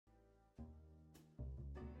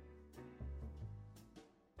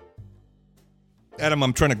Adam,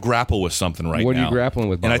 I'm trying to grapple with something right now. What are you grappling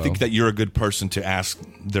with, And I Bobo? think that you're a good person to ask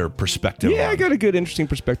their perspective Yeah, on. I got a good, interesting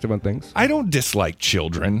perspective on things. I don't dislike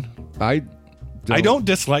children. I don't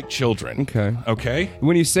dislike children. Okay?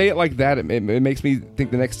 When you say it like that, it makes me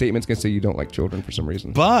think the next statement's going to say you don't like children for some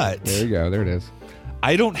reason. But there you go. There it is.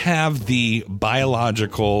 I don't have the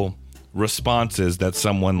biological responses that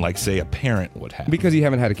someone like, say, a parent would have. Because you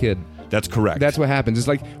haven't had a kid. That's correct. That's what happens. It's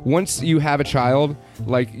like once you have a child,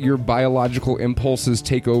 like your biological impulses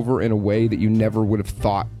take over in a way that you never would have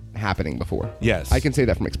thought happening before. Yes. I can say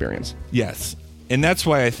that from experience. Yes. And that's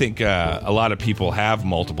why I think a lot of people have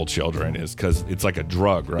multiple children is because it's like a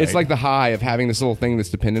drug, right? It's like the high of having this little thing that's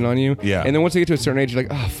dependent on you. Yeah. And then once you get to a certain age, you're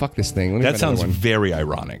like, oh, fuck this thing. Let me that have another sounds one. very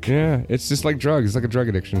ironic. Yeah. It's just like drugs. It's like a drug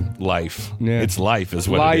addiction. Life. Yeah. It's life is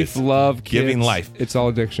what life, it is. Love, kids. Giving life. It's all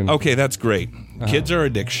addiction. Okay, that's great. Kids are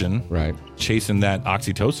addiction. Right. Chasing that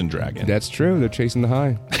oxytocin dragon. That's true. They're chasing the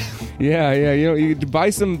high. yeah. You know, you buy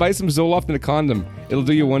some Zoloft and a condom. It'll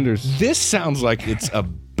do you wonders. This sounds like it's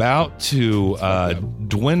about to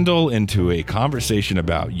dwindle into a conversation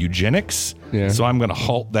about eugenics. Yeah. So I'm going to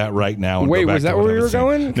halt that right now. And Wait, go back was that to what where I we was were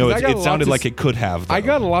saying. going? No, 'Cause I got it a sounded lot like to it could have. Though. I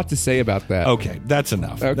got a lot to say about that. Okay, that's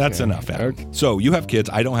enough. Okay. That's enough, Adam. Okay. So you have kids.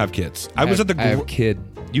 I don't have kids. I was at the. I have kid.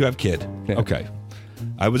 You have kid. Yeah. Okay.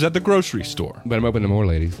 I was at the grocery store But I'm open to more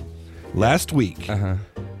ladies. last week. Uh-huh.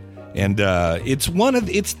 And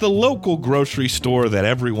it's the local grocery store that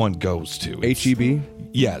everyone goes to. It's- HEB?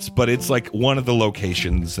 Yes, but it's like one of the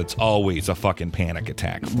locations that's always a fucking panic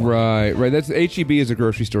attack for. Right. That's HEB is a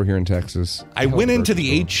grocery store here in Texas. I went into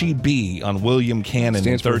the HEB on William Cannon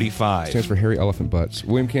Stands for- 35. Stands for Hairy Elephant Butts.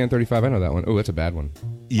 William Cannon 35. I know that one. Oh, that's a bad one.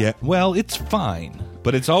 Yeah, well, it's fine,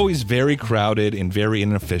 but it's always very crowded and very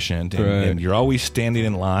inefficient, and, Right. and you're always standing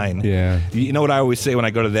in line. Yeah. You know what I always say when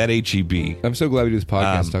I go to that HEB? I'm so glad we do this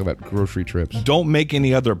podcast to talk about grocery trips. Don't make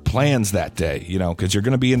any other plans that day, because you're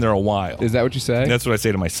going to be in there a while. Is that what you say? That's what I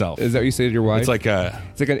say to myself. Is that what you say to your wife? It's like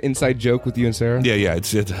It's like an inside joke with you and Sarah? yeah.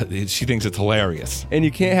 She thinks it's hilarious. And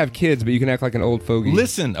you can't have kids, but you can act like an old fogey.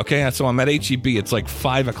 Listen, okay, so I'm at HEB. It's like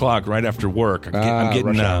 5 o'clock right after work. I'm getting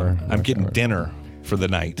rush hour. I'm getting Rush hour. dinner for the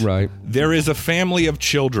night. Right. There is a family of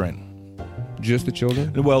children. Just the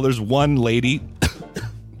children? Well, there's one lady,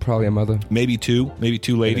 Probably a mother. maybe two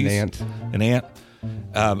ladies, An aunt. An aunt.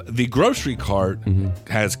 The grocery cart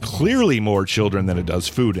has clearly more children than it does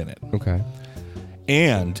food in it, Okay.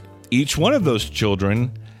 and each one of those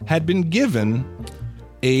children had been given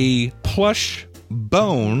a plush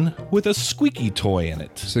bone with a squeaky toy in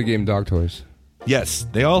it. So you gave him dog toys. Yes,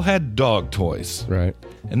 they all had dog toys. Right.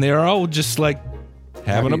 And they are all just like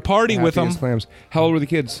having a party with happy them. as clams. How old were the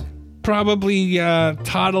kids? Probably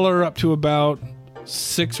toddler up to about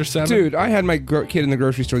 6 or 7. Dude, I had my kid in the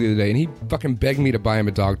grocery store the other day, and he fucking begged me to buy him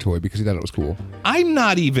a dog toy because he thought it was cool. I'm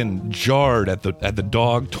not even jarred at the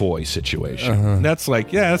dog toy situation. That's like,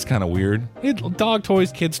 that's kind of weird. Dog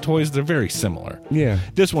toys, kids' toys, they're very similar. Yeah.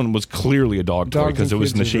 This one was clearly a dog toy Dogs because it and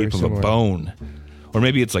was in the kids are very shape of a similar. bone. Or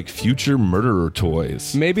maybe it's like future murderer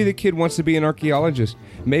toys. Maybe the kid wants to be an archaeologist.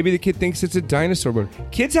 Maybe the kid thinks it's a dinosaur bone.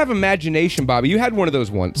 Kids have imagination, Bobby. You had one of those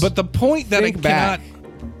once. But the point that Think back.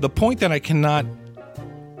 the point that I cannot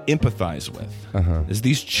empathize with is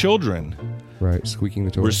these children right, squeaking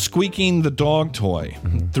the toy. were squeaking the dog toy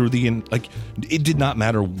through it did not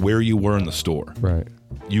matter where you were in the store. Right.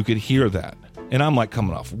 You could hear that. And I'm like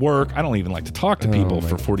coming off work. I don't even like to talk to people my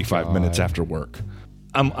for 45 God. minutes after work.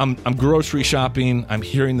 I'm grocery shopping. I'm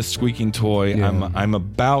hearing the squeaking toy. Yeah. I'm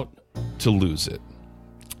about to lose it.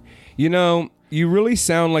 You know, you really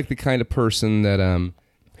sound like the kind of person that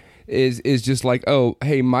is just like, oh,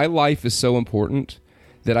 hey, my life is so important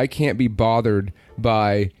that I can't be bothered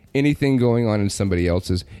by anything going on in somebody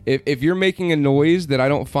else's. If you're making a noise that I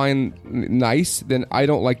don't find nice, then I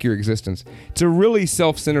don't like your existence. It's a really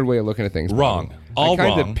self-centered way of looking at things. Wrong. All I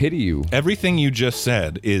kind wrong. of pity you. Everything you just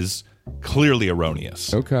said is clearly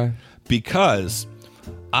erroneous. Okay. Because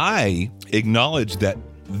I acknowledge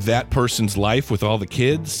that person's life with all the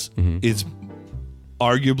kids is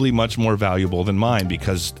arguably much more valuable than mine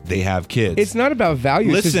because they have kids. It's not about value.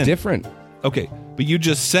 It's Listen. just different. Okay, but you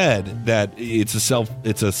just said that it's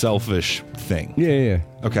a selfish thing. Yeah.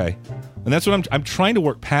 Okay. And that's what I'm trying to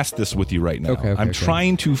work past this with you right now. Okay, I'm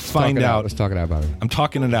trying to find Talk it out. Let's talk it out, Bobby. I'm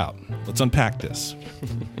talking it out. Let's unpack this.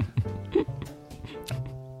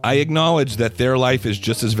 I acknowledge that their life is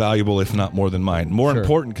just as valuable, if not more than mine. More Sure.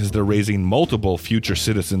 important because they're raising multiple future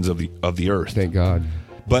citizens of the earth. Thank God.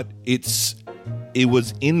 But it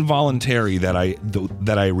was involuntary that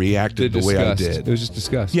I reacted the way I Disgust. did. It was just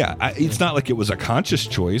disgust. Yeah, it's not like it was a conscious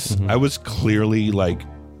choice. I was clearly like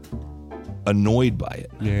annoyed by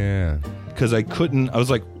it Yeah. because I was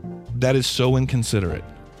like, That is so inconsiderate.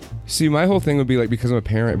 See, my whole thing would be like, because I'm a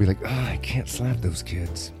parent, I'd be like, I can't slap those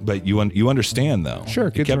kids. But you understand, though. Sure.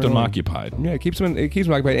 It kept them occupied. Yeah, it keeps them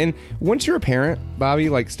occupied. And once you're a parent, Bobby,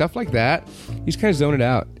 like stuff like that, you just kind of zone it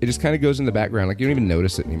out. It just kind of goes in the background. Like you don't even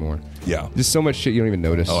notice it anymore. Yeah. There's so much shit you don't even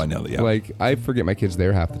notice. Oh, I know that, yeah. Like, I forget my kid's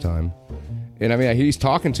there half the time. And I mean, he's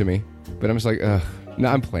talking to me, but I'm just like, ugh. No,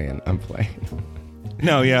 I'm playing.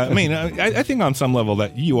 No, yeah. I mean, I think on some level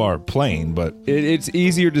that you are playing, but... It's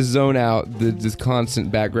easier to zone out this constant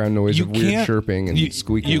background noise of weird chirping and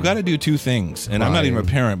squeaking. You got to do two things, and I'm not even a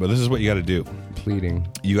parent, but this is what you got to do. Pleading.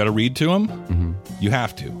 You got to read to them. Mm-hmm. You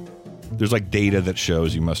have to. There's like data that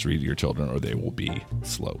shows you must read to your children or they will be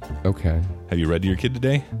slow. Okay. Have you read to your kid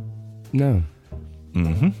today? No.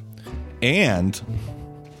 Mm-hmm. And...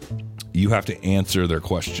 you have to answer their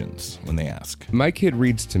questions when they ask. My kid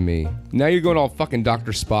reads to me. Now you're going all fucking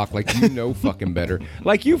Dr. Spock like you know fucking better.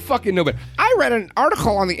 Like you fucking know better. I read an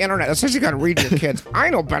article on the internet that says you gotta read to your kids. I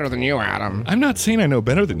know better than you, Adam. I'm not saying I know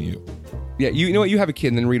better than you. Yeah, you know what? You have a kid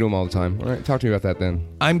and then read to them all the time. All right, talk to me about that then.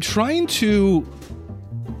 I'm trying to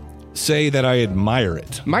say that I admire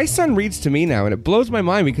it. My son reads to me now, and it blows my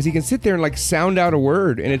mind because he can sit there and like sound out a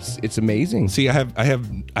word, and it's amazing. See,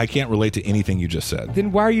 I can't relate to anything you just said.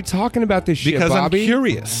 Then why are you talking about this shit, because Bobby? I'm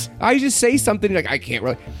curious. I just say something like I can't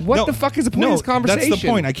relate. What the fuck is the point of this conversation? That's the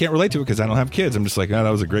point. I can't relate to it because I don't have kids. I'm just like, oh, that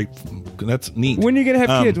was a great. That's neat. When are you gonna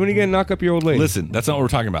have kids? When are you gonna knock up your old lady? Listen, that's not what we're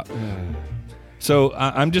talking about. So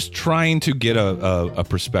I'm just trying to get a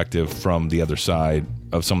perspective from the other side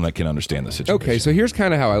of someone that can understand the situation. Okay, so here's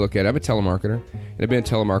kind of how I look at it. I'm a telemarketer, and I've been a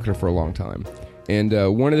telemarketer for a long time. And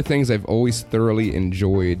one of the things I've always thoroughly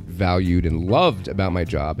enjoyed, valued, and loved about my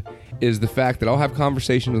job is the fact that I'll have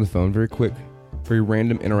conversations on the phone, very quick, very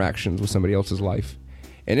random interactions with somebody else's life.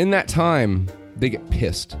 And in that time, they get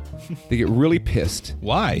pissed. They get really pissed.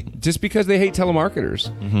 Why? Just because they hate telemarketers.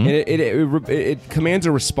 Mm-hmm. And it commands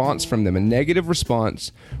a response from them, a negative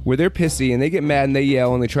response where they're pissy and they get mad and they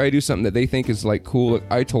yell and they try to do something that they think is like cool. Like,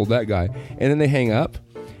 I told that guy. And then they hang up.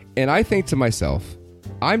 And I think to myself,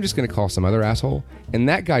 I'm just going to call some other asshole. And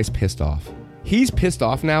that guy's pissed off. He's pissed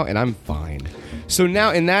off now and I'm fine. So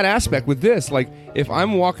now in that aspect with this, like if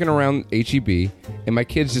I'm walking around HEB and my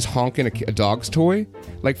kid's just honking a dog's toy,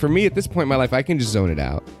 like for me at this point in my life, I can just zone it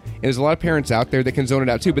out. And there's a lot of parents out there that can zone it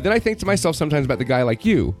out too. But then I think to myself sometimes about the guy like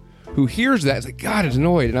you who hears that. It's like, God, it's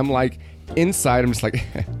annoyed. And I'm like, inside, I'm just like,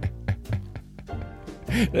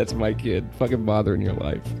 that's my kid fucking bothering your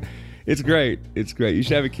life. It's great. It's great. You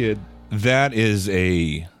should have a kid. That is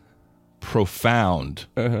a profound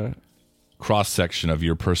cross-section of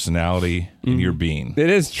your personality and your being. It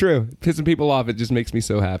is true. Pissing people off, it just makes me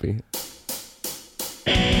so happy.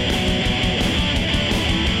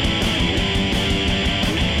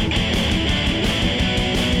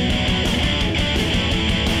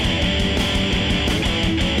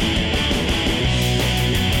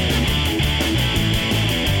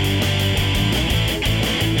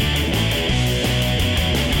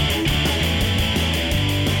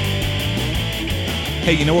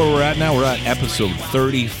 Hey, you know where we're at now? We're at episode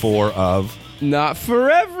 34 of... Not for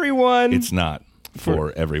everyone. It's not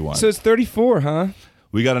for everyone. So it's 34, huh?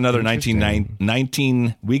 We got another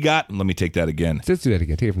 19... We got... Let me take that again. Let's do that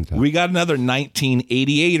again. Take it from the top. We got another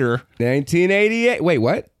 1988er. 1988. Wait,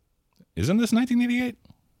 what? Isn't this 1988?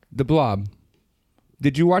 The Blob.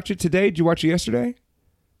 Did you watch it today? Did you watch it yesterday?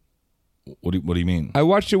 What do you mean? I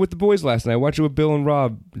watched it with the boys last night. I watched it with Bill and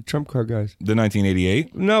Rob, the Trump card guys. The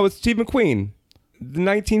 1988? No, it's Steve McQueen. The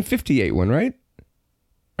 1958 one, right?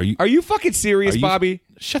 Are you fucking serious, Bobby?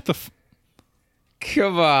 Shut the...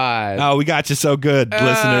 Come on. Oh, we got you so good,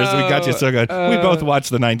 listeners. We got you so good. We both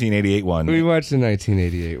watched the 1988 one. We watched the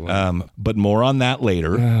 1988 one. But more on that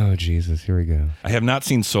later. Oh, Jesus. Here we go. I have not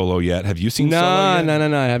seen Solo yet. Have you seen Solo yet?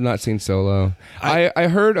 No. I have not seen Solo. I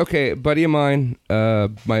heard, okay, a buddy of mine,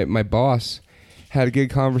 my boss, had a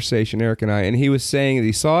good conversation, Eric and I, and he was saying that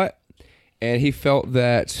he saw it, and he felt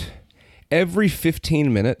that every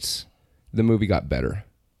 15 minutes, the movie got better.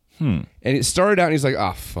 And it started out, and he's like,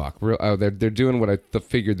 "Oh fuck, they're doing what I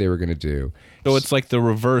figured they were going to do." So it's like the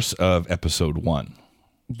reverse of episode 1.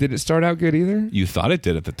 Did it start out good either? You thought it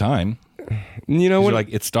did at the time. You know what? You're like,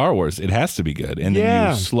 it's Star Wars. It has to be good, and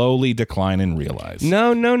then you slowly decline and realize.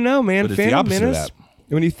 No, man. But it's the opposite of that.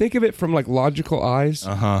 When you think of it from like logical eyes,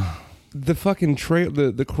 the fucking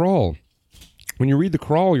the crawl. When you read the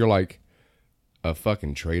crawl, you're like, a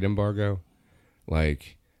fucking trade embargo,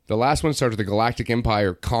 like. The last one starts with the Galactic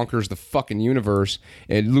Empire conquers the fucking universe,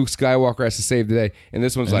 and Luke Skywalker has to save the day. And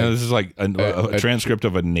this one's like... this is like a transcript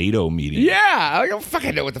of a NATO meeting. Yeah! I don't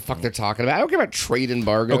fucking know what the fuck they're talking about. I don't care about trade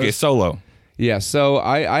embargoes. Okay, Solo. Yeah, so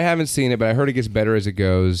I haven't seen it, but I heard it gets better as it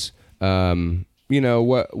goes. You know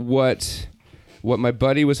what my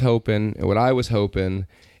buddy was hoping and what I was hoping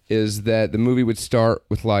is that the movie would start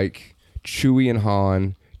with like Chewie and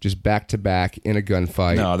Han just back to back in a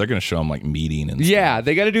gunfight. No, they're gonna show them like meeting and yeah, stuff.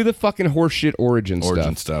 They got to do the fucking horseshit origin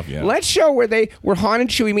stuff. Yeah, let's show where Han and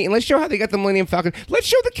Chewie meet, and let's show how they got the Millennium Falcon. Let's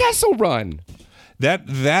show the Kessel Run.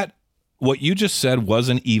 That what you just said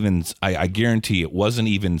wasn't even. I guarantee it wasn't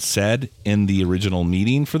even said in the original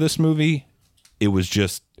meeting for this movie. It was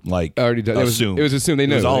just like already done. Assumed. It was assumed. They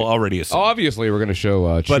knew. It was all already assumed. Obviously, we're going to show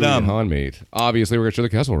Chewie and Han meet. Obviously, we're going to show the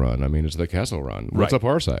Kessel Run. I mean, it's the Kessel Run. What's Right. a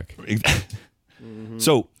parsec? Mm-hmm.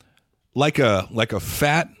 So, like a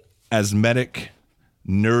fat, asthmatic,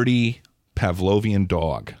 nerdy Pavlovian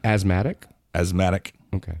dog. Asthmatic.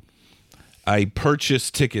 Okay. I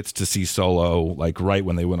purchased tickets to see Solo like right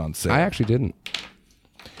when they went on sale. I actually didn't.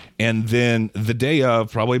 And then the day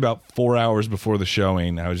of, probably about 4 hours before the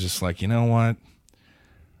showing, I was just like, you know what?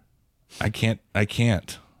 I can't.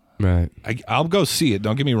 Right. I'll go see it.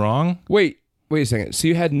 Don't get me wrong. Wait a second. So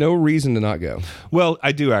you had no reason to not go? Well,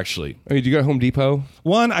 I do actually. I mean, did you go to Home Depot?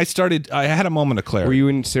 One, I had a moment of clarity. Were you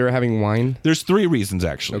and Sarah having wine? There's 3 reasons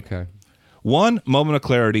actually. Okay. One, moment of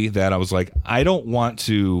clarity that I was like,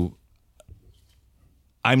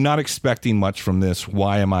 I'm not expecting much from this.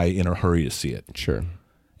 Why am I in a hurry to see it? Sure.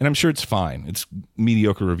 And I'm sure it's fine. It's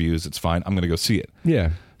mediocre reviews. It's fine. I'm going to go see it.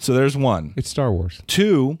 Yeah. So there's one. It's Star Wars.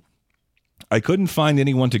 2, I couldn't find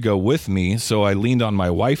anyone to go with me, so I leaned on my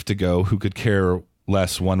wife to go, who could care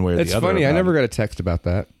less one way or the other. It's funny. I never got a text about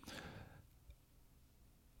that.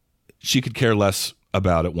 She could care less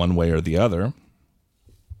about it one way or the other.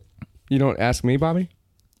 You don't ask me, Bobby?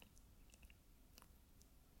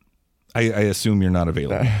 I assume you're not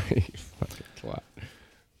available.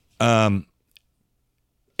 And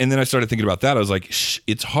then I started thinking about that. I was like,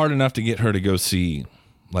 it's hard enough to get her to go see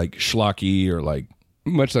like schlocky or like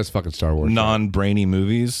much less fucking Star Wars non-brainy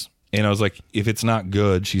movies. And I was like, if it's not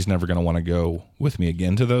good, she's never going to want to go with me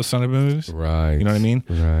again to those son of movies. Right. You know what I mean?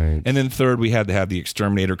 Right. And then third, we had to have the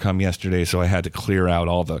Exterminator come yesterday, so I had to clear out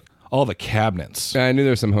all the cabinets. I knew there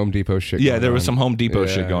was some Home Depot shit going on. There was some Home Depot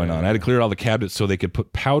shit going on. I had to clear all the cabinets so they could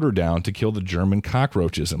put powder down to kill the German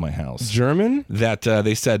cockroaches in my house. German? That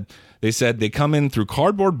they said they come in through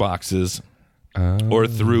cardboard boxes or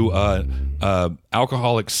through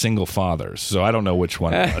alcoholic single fathers. So I don't know which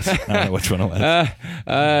one it was. I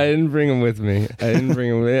didn't bring them with me. I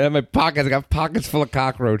had my pockets. I got pockets full of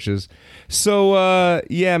cockroaches. So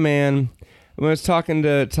yeah, man. When I was talking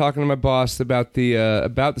to my boss about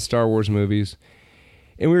the Star Wars movies,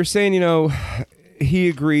 and we were saying, you know, he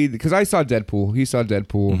agreed because I saw Deadpool. He saw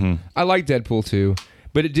Deadpool. Mm-hmm. I like Deadpool too,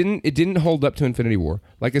 but it didn't hold up to Infinity War.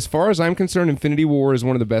 Like, as far as I'm concerned, Infinity War is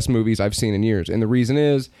one of the best movies I've seen in years, and the reason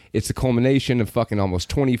is it's the culmination of fucking almost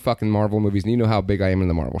 20 fucking Marvel movies, and you know how big I am in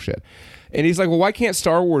the Marvel shit. And he's like, well, why can't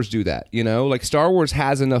Star Wars do that? You know, like, Star Wars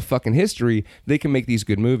has enough fucking history; they can make these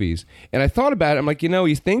good movies. And I thought about it. I'm like, you know,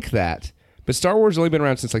 you think that. But Star Wars has only been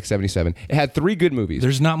around since like 77. It had 3 good movies.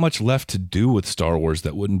 There's not much left to do with Star Wars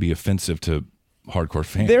that wouldn't be offensive to hardcore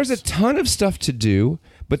fans. There's a ton of stuff to do,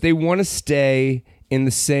 but they want to stay in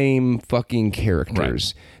the same fucking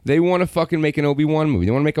characters. Right. They want to fucking make an Obi-Wan movie.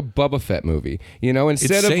 They want to make a Boba Fett movie. You know,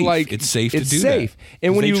 instead of like it's safe to do that.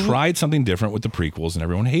 And when they tried something different with the prequels and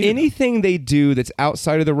everyone hated anything they do that's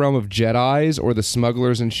outside of the realm of Jedis or the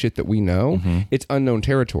smugglers and shit that we know, it's unknown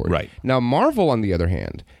territory. Right. Now, Marvel, on the other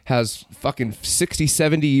hand, has fucking 60,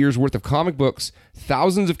 70 years worth of comic books,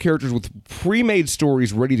 thousands of characters with pre-made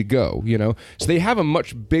stories ready to go, you know? So they have a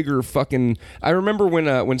much bigger fucking... I remember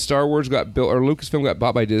when Star Wars got built, or Lucasfilm got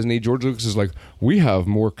bought by Disney, George Lucas is like, we have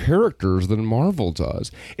more characters than Marvel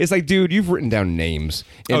does. It's like, dude, you've written down names.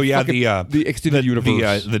 The extended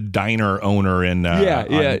universe. The diner owner in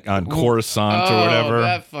on Coruscant or whatever.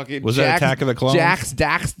 That fucking was that Attack of the Clones?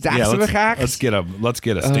 Dax let's get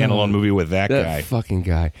a standalone movie with that guy. That fucking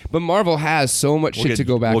guy. But Marvel has so much shit to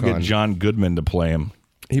go back on. We'll get John Goodman to play him.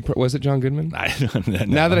 Was it John Goodman? No.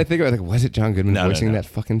 Now that I think about it, like, was it John Goodman voicing that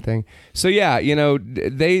fucking thing? So yeah, you know,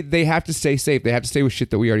 they have to stay safe. They have to stay with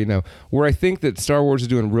shit that we already know. Where I think that Star Wars is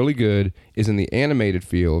doing really good is in the animated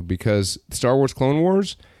field, because Star Wars Clone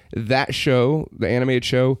Wars, that show, the animated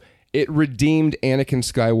show, it redeemed Anakin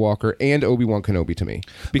Skywalker and Obi-Wan Kenobi to me.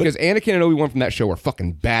 Because Anakin and Obi-Wan from that show are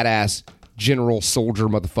fucking badass general soldier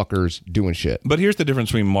motherfuckers doing shit. But here's the difference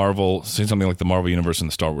between Marvel, saying something like the Marvel universe and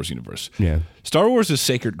the Star Wars universe. Yeah. Star Wars is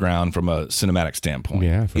sacred ground from a cinematic standpoint.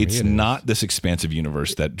 Yeah, it's not this expansive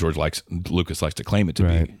universe that Lucas likes to claim it to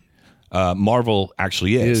be. Marvel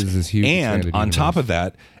actually is. It is this huge and on universe. top of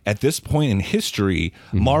that, at this point in history,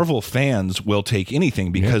 Marvel fans will take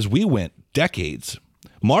anything, because we went decades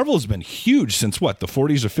Marvel's been huge since what, the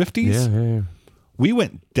 40s or 50s? Yeah. We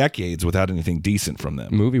went decades without anything decent from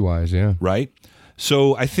them. Movie-wise, yeah. Right?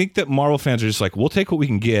 So I think that Marvel fans are just like, we'll take what we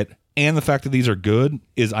can get, and the fact that these are good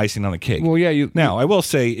is icing on the cake. Well, yeah. Now, I will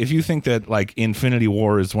say, if you think that like Infinity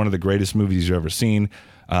War is one of the greatest movies you've ever seen,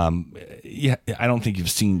 I don't think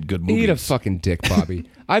you've seen good movies. Eat a fucking dick, Bobby.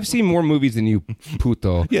 I've seen more movies than you,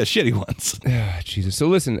 puto. Yeah, shitty ones. Jesus. So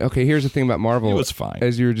listen, okay, here's the thing about Marvel. It was fine.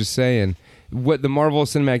 As you were just saying, what the Marvel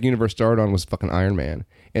Cinematic Universe started on was fucking Iron Man.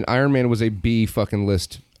 And Iron Man was a B fucking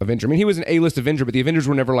list Avenger. I mean, he was an A-list Avenger, but the Avengers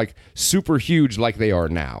were never like super huge like they are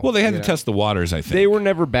now. Well, they had to test the waters, I think. They were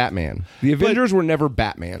never Batman. The Avengers were never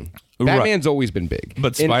Batman. Batman's always been big.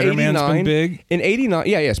 But Spider-Man's been big? In 89,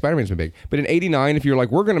 yeah, Spider-Man's been big. But in 89, if you're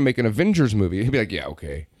like, we're going to make an Avengers movie, he'd be like, yeah,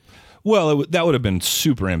 okay. Well, that would have been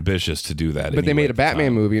super ambitious to do that. But they made a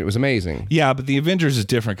Batman movie, and it was amazing. Yeah, but the Avengers is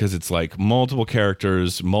different because it's like multiple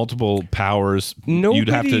characters, multiple powers. You'd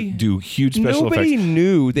have to do huge special effects. Nobody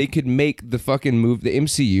knew they could make the fucking move, the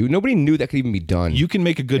MCU. Nobody knew that could even be done. You can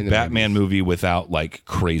make a good Batman movie without like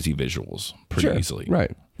crazy visuals pretty easily.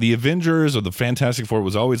 Right. The Avengers or the Fantastic Four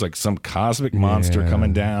was always like some cosmic monster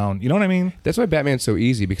coming down. You know what I mean? That's why Batman's so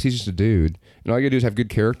easy, because he's just a dude. And all you gotta do is have good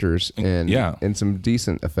characters and some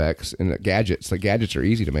decent effects and gadgets. Like, gadgets are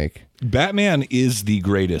easy to make. Batman is the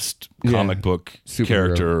greatest comic book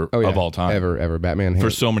character of all time. Ever. Batman. For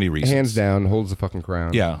so many reasons. Hands down, holds the fucking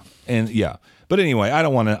crown. Yeah. But anyway, I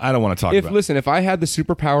don't want to talk about it. Listen, if I had the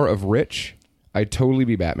superpower of rich, I'd totally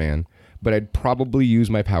be Batman. But I'd probably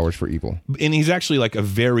use my powers for evil. And he's actually like a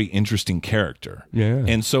very interesting character. Yeah.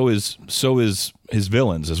 And so is his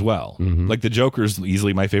villains as well. Mm-hmm. Like the Joker's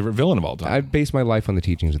easily my favorite villain of all time. I base my life on the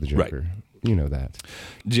teachings of the Joker. Right. You know that.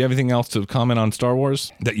 Do you have anything else to comment on Star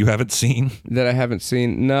Wars that you haven't seen? That I haven't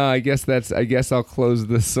seen? No, I guess I'll close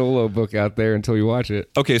the Solo book out there until you watch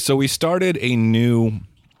it. Okay, so we started a new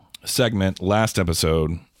segment last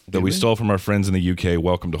episode that we stole from our friends in the UK.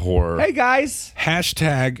 Welcome to Horror. Hey guys.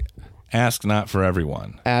 Hashtag Ask Not For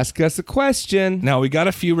Everyone. Ask us a question. Now, we got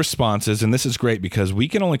a few responses, and this is great because we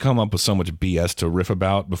can only come up with so much BS to riff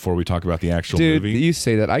about before we talk about the actual movie. Dude, you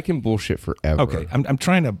say that. I can bullshit forever. Okay, I'm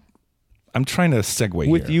trying to segue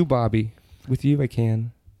with here. you, Bobby. With you, I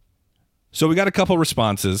can. So we got a couple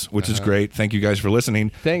responses, which is great. Thank you guys for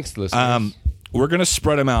listening. Thanks, listeners. We're going to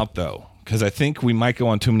spread them out, though, because I think we might go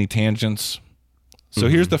on too many tangents. So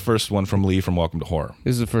here's the first one from Lee from Welcome to Horror.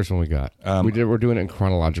 This is the first one we got. We're doing it in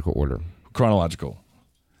chronological order. Chronological.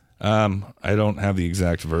 I don't have the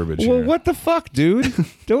exact verbiage Well, here. what the fuck, dude?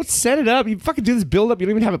 Don't set it up. You fucking do this build up. You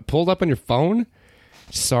don't even have it pulled up on your phone.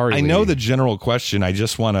 Sorry, I know the general question. I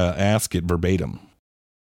just want to ask it verbatim.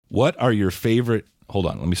 What are your favorite... Hold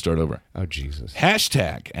on. Let me start over. Oh, Jesus.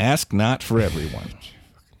 Hashtag Ask Not For Everyone.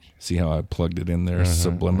 See how I plugged it in there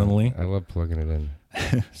subliminally? I love plugging it in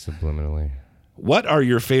subliminally. What are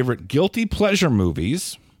your favorite guilty pleasure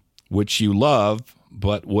movies, which you love,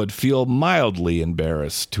 but would feel mildly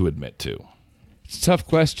embarrassed to admit to? It's a tough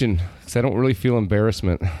question, because I don't really feel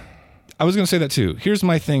embarrassment. I was going to say that too. Here's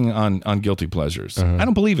my thing on guilty pleasures. I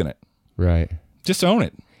don't believe in it. Right. Just own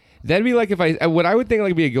it. That'd be like if what I would think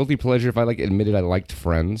like be a guilty pleasure if I like admitted I liked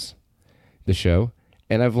Friends, the show,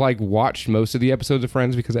 and I've like watched most of the episodes of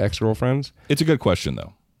Friends because of ex-girlfriends. It's a good question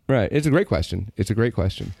though. Right. It's a great question.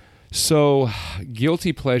 So,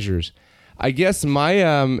 guilty pleasures. I guess my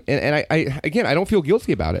and I don't feel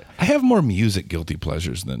guilty about it. I have more music guilty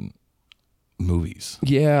pleasures than movies.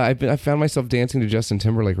 Yeah, I found myself dancing to Justin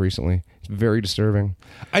Timberlake recently. It's very disturbing.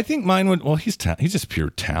 I think mine would. Well, he's just pure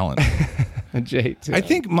talent. Jay too. I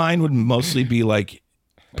think mine would mostly be like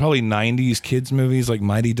probably '90s kids movies like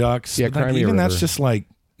Mighty Ducks. Yeah, but even that's just like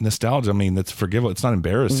nostalgia. I mean, that's forgivable. It's not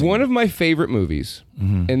embarrassing. One of my favorite movies,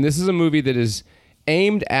 and this is a movie that is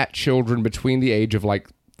aimed at children between the age of like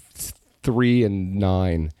 3 and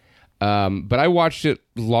 9. But I watched it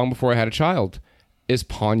long before I had a child, is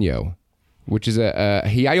Ponyo, which is a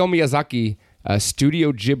Hayao Miyazaki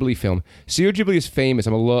Studio Ghibli film. Studio Ghibli is famous.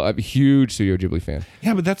 I'm a huge Studio Ghibli fan.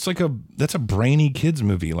 Yeah, but that's a brainy kids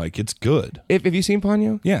movie. Like, it's good. Have you seen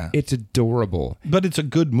Ponyo? Yeah. It's adorable. But it's a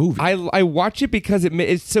good movie. I watch it because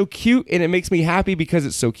it's so cute, and it makes me happy because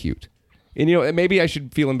it's so cute. And you know, maybe I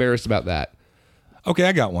should feel embarrassed about that. Okay,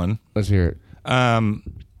 I got one. Let's hear it. Early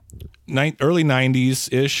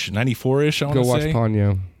 90s-ish, 94-ish, I want to say. Go watch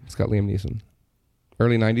Ponyo. It's got Liam Neeson.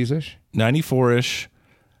 Early 90s-ish? 94-ish.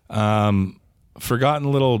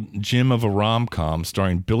 Forgotten little gem of a rom-com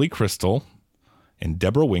starring Billy Crystal and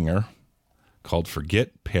Deborah Winger called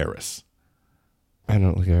Forget Paris. I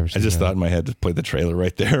don't think I've ever seen I just that. thought in my head to play the trailer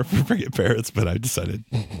right there for Forget Parents, but I decided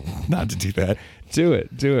not to do that. Do it.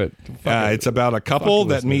 It's about a couple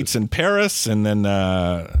that listeners. meets in Paris, and then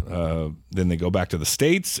they go back to the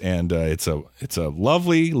States, and it's a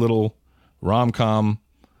lovely little rom-com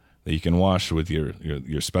that you can watch with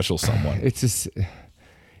your special someone. It's just,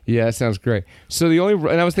 yeah, that sounds great. So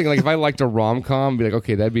and I was thinking, like, if I liked a rom-com, be like,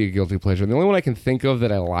 okay, that'd be a guilty pleasure. And the only one I can think of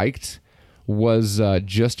that I liked was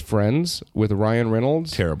Just Friends with Ryan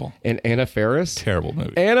Reynolds. Terrible. And Anna Faris. Terrible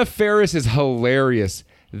movie. Anna Faris is hilarious.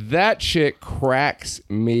 That chick cracks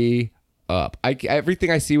me up.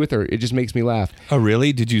 Everything I see with her, it just makes me laugh. Oh,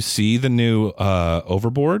 really? Did you see the new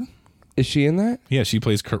Overboard? Is she in that? Yeah, she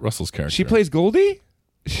plays Kurt Russell's character. She plays Goldie?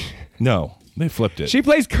 No, they flipped it. She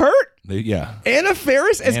plays Kurt? Yeah. Anna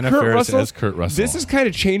Faris as Anna Kurt Faris Russell? as Kurt Russell. This is kind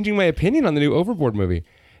of changing my opinion on the new Overboard movie.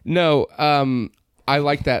 No, I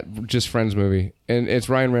like that Just Friends movie, and it's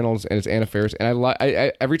Ryan Reynolds and it's Anna Faris, and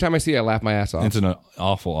I every time I see it, I laugh my ass off. It's an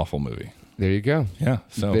awful, awful movie. There you go. Yeah,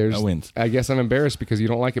 so that wins. I guess I'm embarrassed because you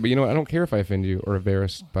don't like it, but you know what? I don't care if I offend you or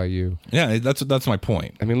embarrassed by you. Yeah, that's my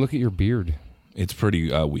point. I mean, look at your beard. It's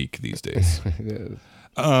pretty weak these days. It is.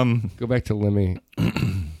 Go back to Lemmy.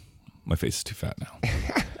 My face is too fat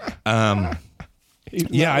now.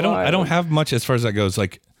 Yeah, I don't have much as far as that goes.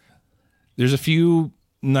 Like, there's a few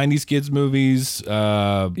 90s kids movies.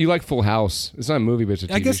 You like Full House? It's not a movie, but it's a TV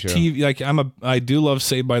show. I guess TV. Like I do love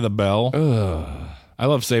Saved by the Bell. I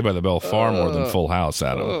love Saved by the Bell far more than Full House,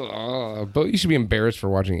 Adam. But you should be embarrassed for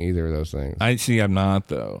watching either of those things. I see. I'm not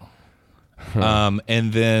though.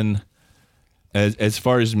 And then, as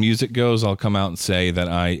far as music goes, I'll come out and say that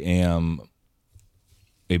I am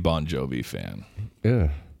a Bon Jovi fan. Yeah.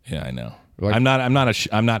 Yeah, I know. Like- I'm not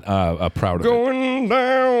proud of it. Going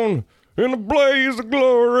down in a blaze of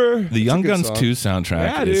glory. The Young Guns song. 2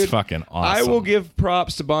 soundtrack is dude. fucking awesome. I will give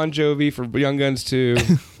props to Bon Jovi for Young Guns 2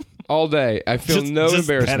 all day. I feel no just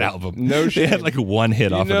embarrassment. That album. No shame. They had like one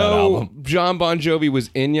hit off of that album. John Bon Jovi was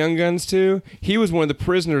in Young Guns 2. He was one of the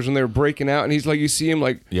prisoners when they were breaking out, and he's like, you see him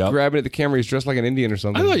like grabbing at the camera. He's dressed like an Indian or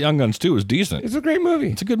something. I thought Young Guns 2 was decent. It's a great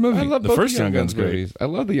movie. It's a good movie. I love The both first the Young Guns great. movies. I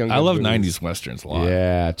love the Young Guns I love movies. 90s westerns a lot.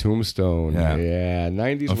 Yeah, Tombstone. Yeah. Yeah,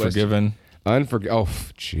 90s Unforgiven. Oh,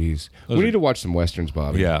 jeez. We need to watch some westerns,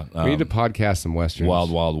 Bobby. Yeah, we need to podcast some westerns. Wild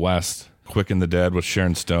Wild West. Quick and the Dead with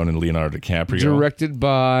Sharon Stone and Leonardo DiCaprio. Directed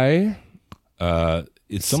by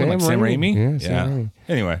it's someone like Sam Raimi. Yeah, Sam Raimi.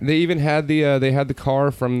 Anyway, They even had the car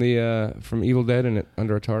from Evil Dead in it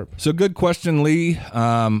under a tarp. so good question, Lee.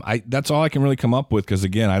 That's all I can really come up with because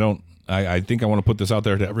again, I think I want to put this out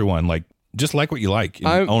there to everyone. Like, just like what you like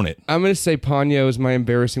and own it. I'm going to say Ponyo is my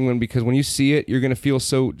embarrassing one because when you see it, you're going to feel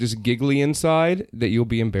so just giggly inside that you'll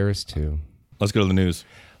be embarrassed too. Let's go to the news.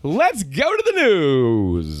 Let's go to the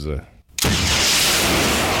news.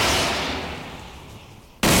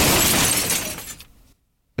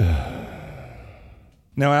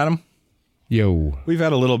 Now, Adam, Yo. we've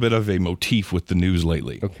had a little bit of a motif with the news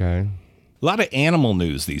lately. Okay. A lot of animal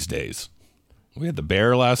news these days. We had the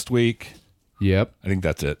bear last week. Yep. I think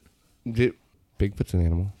that's it. Bigfoot's an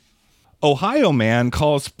animal. Ohio man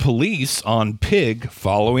calls police on pig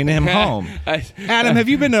following him home. Adam, have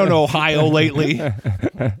you been in Ohio lately?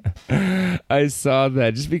 I saw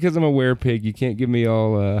that. Just because I'm a werepig, you can't give me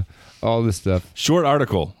all this stuff. Short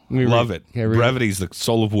article. me Love read- it. can I read it? Brevity's the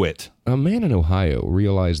soul of wit. A man in Ohio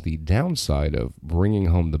realized the downside of bringing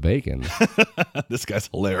home the bacon This guy's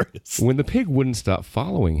hilarious. when the pig wouldn't stop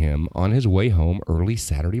following him on his way home early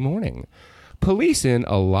Saturday morning. Police in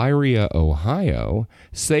Elyria, Ohio,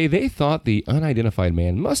 say they thought the unidentified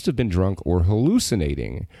man must have been drunk or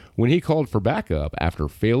hallucinating when he called for backup after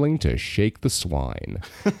failing to shake the swine.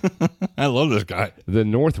 I love this guy. The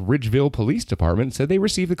North Ridgeville Police Department said they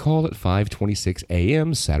received the call at 5:26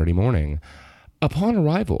 a.m. Saturday morning. Upon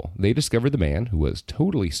arrival, they discovered the man, who was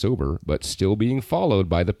totally sober but still being followed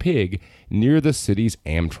by the pig, near the city's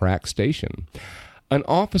Amtrak station. An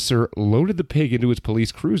officer loaded the pig into its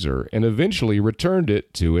police cruiser and eventually returned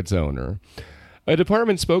it to its owner. A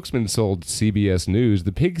department spokesman told CBS News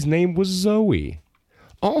the pig's name was Zoe.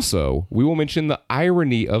 Also, we will mention the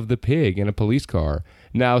irony of the pig in a police car,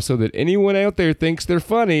 now so that anyone out there thinks they're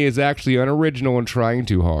funny is actually unoriginal and trying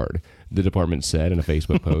too hard, the department said in a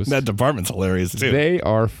Facebook post. That department's hilarious, too. They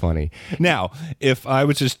are funny. Now, if I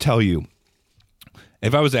was just tell you,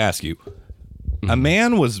 if I was to ask you, a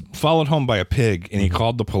man was followed home by a pig and he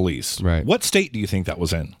called the police. Right. What state do you think that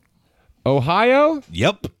was in? Ohio?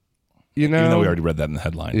 Yep. You know, Even though we already read that in the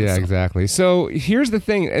headline. Yeah, So- exactly. So here's the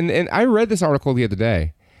thing, and I read this article the other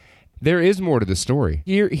day. There is more to the story.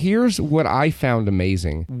 Here's what I found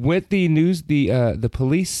amazing. What the news, the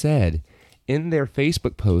police said in their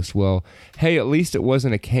Facebook post, well, hey, at least it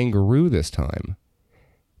wasn't a kangaroo this time.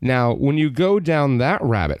 Now, when you go down that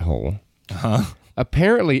rabbit hole,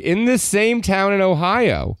 apparently in this same town in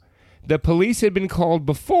Ohio, the police had been called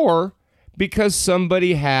before because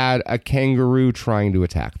somebody had a kangaroo trying to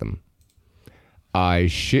attack them. I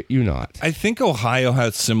shit you not. I think Ohio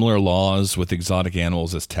has similar laws with exotic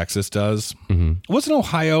animals as Texas does. Mm-hmm. Wasn't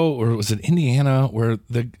Ohio or was it Indiana where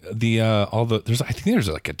there's I think there's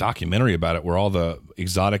like a documentary about it where all the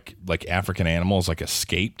exotic like African animals like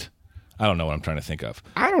escaped. I don't know what I'm trying to think of.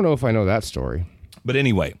 I don't know if I know that story. But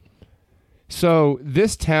anyway, so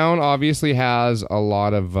this town obviously has a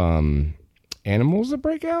lot of animals that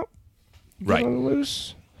break out, right? On the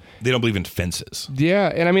loose. They don't believe in fences.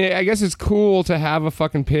 Yeah, and I mean, I guess it's cool to have a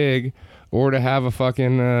fucking pig or to have a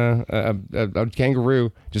fucking a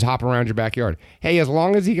kangaroo just hopping around your backyard. Hey, as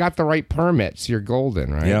long as you got the right permits, you're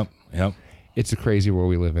golden, right? Yep. It's a crazy world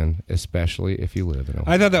we live in, especially if you live in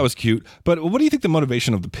Ohio. I thought that was cute. But what do you think the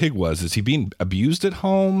motivation of the pig was? Is he being abused at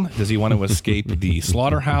home? Does he want to escape the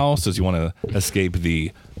slaughterhouse? Does he want to escape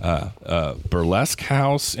the burlesque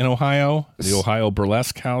house in Ohio? The Ohio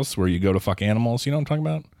burlesque house where you go to fuck animals? You know what I'm talking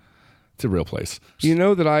about? It's a real place. You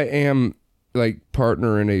know that I am like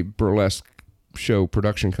partner in a burlesque show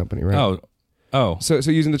production company, right? Oh. So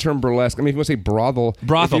using the term burlesque, I mean, if you want to say brothel.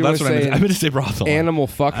 Brothel, that's what I meant. I meant to say brothel. Animal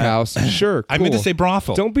fuck house, sure, cool. I meant to say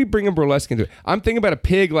brothel. Don't be bringing burlesque into it. I'm thinking about a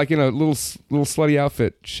pig like in a little slutty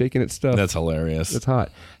outfit shaking its stuff. That's hilarious. That's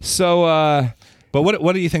hot. So, but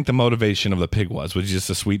what do you think the motivation of the pig was? Was he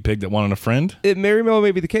just a sweet pig that wanted a friend? It very well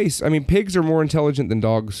may be the case. I mean, pigs are more intelligent than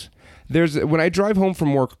dogs. When I drive home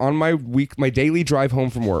from work on my daily drive home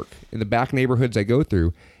from work in the back neighborhoods I go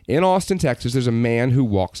through in Austin, Texas, there's a man who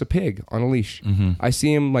walks a pig on a leash. Mm-hmm. I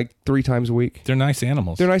see him like 3 times a week. They're nice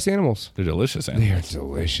animals. They're nice animals. They're delicious animals. They're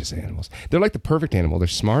delicious animals. They're like the perfect animal. They're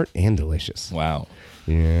smart and delicious. Wow.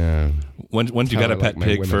 Yeah. Once you got a pet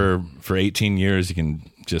pig for 18 years, you can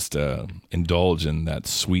just indulge in that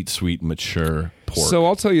sweet, sweet, mature pork. So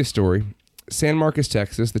I'll tell you a story. San Marcos,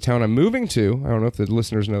 Texas, the town I'm moving to. I don't know if the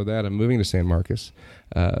listeners know that. I'm moving to San Marcos.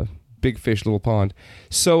 Big fish, little pond.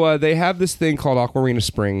 So they have this thing called Aquarina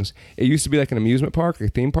Springs. It used to be like an amusement park, a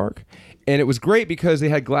theme park. And it was great because they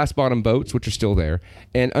had glass bottom boats, which are still there.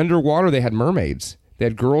 And underwater, they had mermaids. They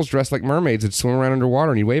had girls dressed like mermaids that swim around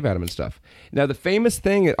underwater and you'd wave at them and stuff. Now, the famous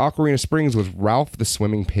thing at Aquarina Springs was Ralph the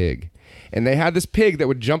Swimming Pig. And they had this pig that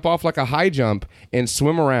would jump off like a high jump and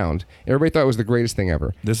swim around. Everybody thought it was the greatest thing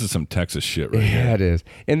ever. This is some Texas shit right here. Yeah, it is.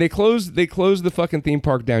 And they closed the fucking theme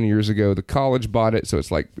park down years ago. The college bought it, so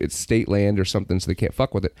it's state land or something, so they can't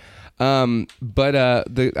fuck with it. I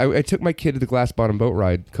took my kid to the glass bottom boat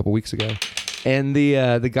ride a couple weeks ago, and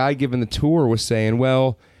the guy giving the tour was saying,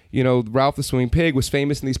 well, you know, Ralph the Swimming Pig was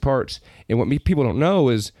famous in these parts, and what people don't know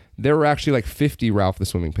is there were actually like 50 Ralph the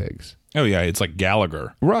Swimming Pigs. Oh, yeah, it's like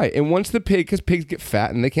Gallagher. Right, and once because pigs get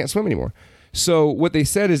fat and they can't swim anymore. So what they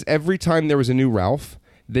said is every time there was a new Ralph,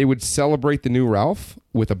 they would celebrate the new Ralph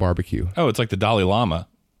with a barbecue. Oh, it's like the Dalai Lama.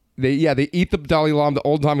 They eat the Dalai Lama, the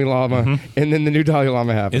old Dalai Lama, and then the new Dalai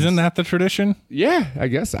Lama happens. Isn't that the tradition? Yeah, I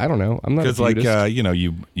guess. I don't know. I'm not a Buddhist. Because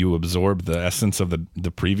you absorb the essence of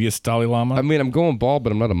the previous Dalai Lama. I mean, I'm going bald,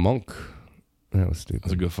 but I'm not a monk. That was stupid.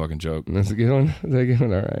 That's a good fucking joke. That's a good one. That's a good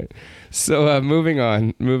one. All right. So moving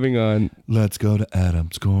on. Let's go to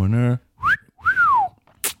Adam's Corner.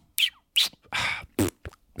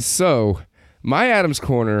 So my Adam's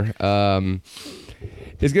Corner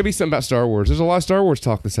is going to be something about Star Wars. There's a lot of Star Wars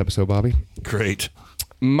talk this episode, Bobby. Great.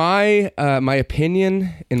 My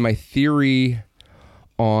opinion and my theory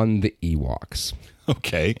on the Ewoks.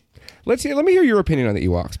 Okay. Let me hear your opinion on the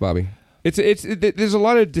Ewoks, Bobby. There's a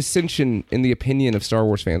lot of dissension in the opinion of Star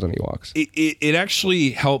Wars fans on Ewoks. It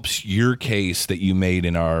actually helps your case that you made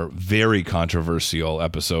in our very controversial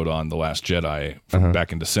episode on The Last Jedi from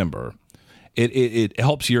back in December. It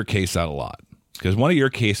helps your case out a lot because one of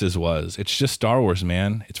your cases was it's just Star Wars,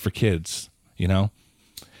 man. It's for kids, you know.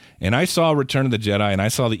 And I saw Return of the Jedi and I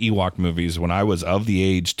saw the Ewok movies when I was of the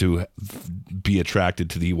age to be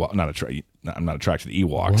attracted to the Ewok. I'm not attracted to the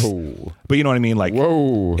Ewoks. Whoa. But you know what I mean? Like,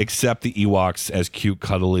 whoa. Accept the Ewoks as cute,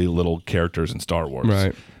 cuddly little characters in Star Wars.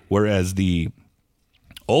 Right. Whereas the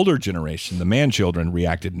older generation, the man children,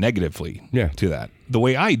 reacted negatively to that. The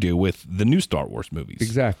way I do with the new Star Wars movies.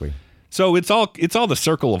 Exactly. So it's all the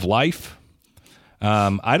circle of life.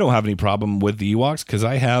 I don't have any problem with the Ewoks because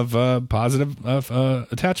I have positive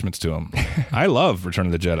attachments to them. I love Return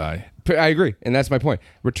of the Jedi. I agree, and that's my point.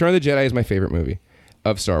 Return of the Jedi is my favorite movie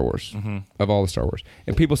of Star Wars, of all the Star Wars.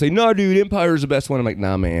 And people say, no, dude, Empire's the best one. I'm like,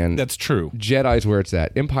 nah, man. That's true. Jedi's where it's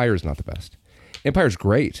at. Empire's not the best. Empire's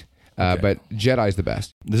great. But Jedi's the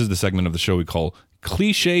best. This is the segment of the show we call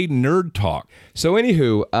Cliche Nerd Talk. So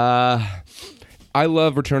anywho, I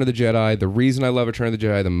love Return of the Jedi. The reason I love Return of the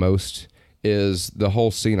Jedi the most is the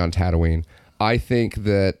whole scene on Tatooine. I think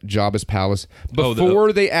that Jabba's palace,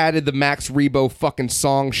 before they added the Max Rebo fucking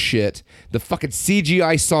song shit, the fucking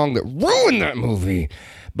CGI song that ruined that movie,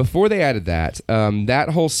 before they added that, that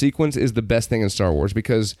whole sequence is the best thing in Star Wars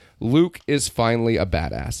because Luke is finally a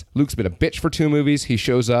badass. Luke's been a bitch for 2 movies. He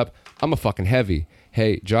shows up. I'm a fucking heavy.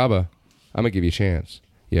 Hey, Jabba, I'm going to give you a chance.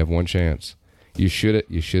 You have 1 chance. You should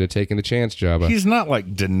have taken the chance, Jabba. He's not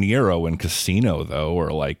like De Niro in Casino, though, or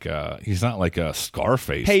like he's not like a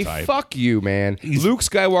Scarface type. Hey, fuck you, man. Luke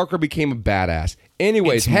Skywalker became a badass.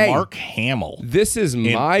 Anyways, it's Mark Hamill. This is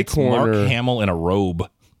my corner. Mark Hamill in a robe.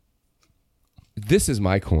 This is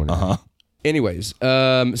my corner. Uh-huh. Anyways,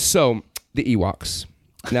 so the Ewoks.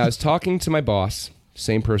 Now, I was talking to my boss,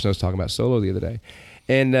 same person I was talking about Solo the other day.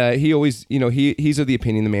 And he always, he's of the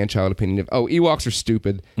opinion, the man-child opinion of, Ewoks are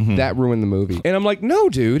stupid. Mm-hmm. That ruined the movie. And I'm like, no,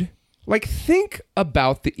 dude. Like, think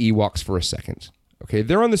about the Ewoks for a second. Okay,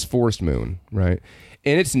 they're on this forest moon, right?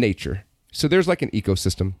 And it's nature. So there's like an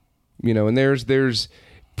ecosystem, and there's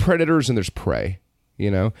predators and there's prey.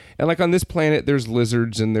 And like on this planet, there's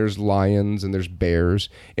lizards and there's lions and there's bears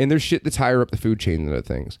and there's shit that's higher up the food chain than other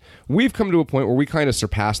things. We've come to a point where we kind of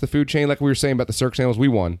surpass the food chain. Like we were saying about the circus animals, we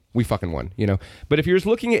won. We fucking won, But if you're just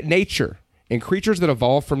looking at nature and creatures that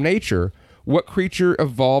evolve from nature, what creature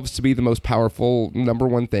evolves to be the most powerful number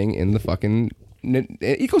one thing in the fucking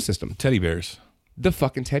ecosystem? Teddy bears. The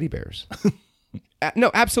fucking teddy bears.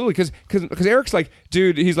 No, absolutely, because Eric's like,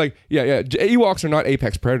 dude, he's like, yeah, Ewoks are not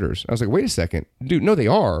apex predators. I was like, wait a second. Dude, no, they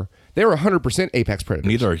are. They're 100% apex predators.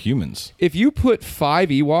 Neither are humans. If you put 5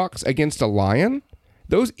 Ewoks against a lion,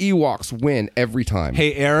 those Ewoks win every time.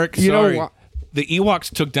 Hey, Eric, sorry. The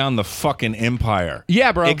Ewoks took down the fucking Empire.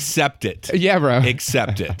 Yeah, bro. Accept it. Yeah, bro.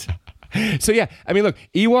 Accept it. So, yeah, I mean, look,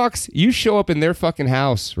 Ewoks, you show up in their fucking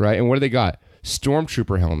house, right? And what do they got?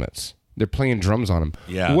 Stormtrooper helmets. They're playing drums on them.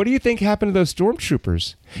 Yeah. What do you think happened to those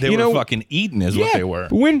stormtroopers? They were fucking eaten is what they were.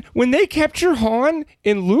 When they capture Han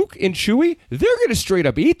and Luke and Chewie, they're going to straight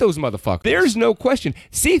up eat those motherfuckers. There's no question.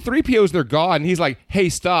 C-3PO's their god, and he's like, hey,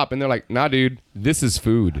 stop. And they're like, nah, dude, this is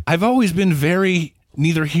food. I've always been very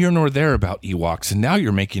neither here nor there about Ewoks, and now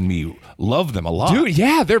you're making me love them a lot. Dude,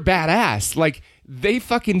 yeah, they're badass. Like, they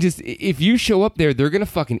fucking just, if you show up there, they're going to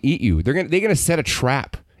fucking eat you. They're going to set a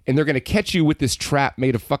trap. And they're going to catch you with this trap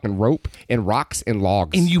made of fucking rope and rocks and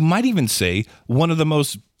logs. And you might even say one of the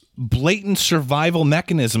most blatant survival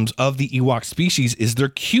mechanisms of the Ewok species is their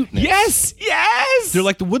cuteness. Yes! They're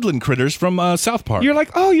like the woodland critters from South Park. You're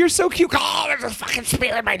like, oh, you're so cute. Oh, there's a fucking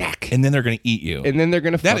spear in my neck. And then they're going to eat you. And then they're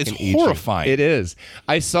going to fucking eat you. That is horrifying. It is.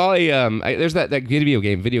 I saw there's that video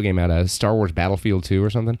game out of Star Wars Battlefield 2 or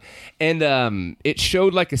something. And it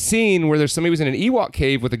showed like a scene where somebody was in an Ewok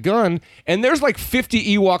cave with a gun, and there's like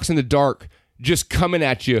 50 Ewoks in the dark just coming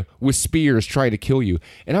at you with spears trying to kill you.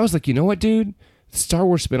 And I was like, you know what, dude? Star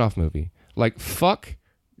Wars spinoff movie. Like, fuck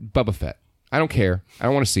Boba Fett. I don't care. I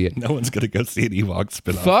don't want to see it. No one's going to go see an Ewok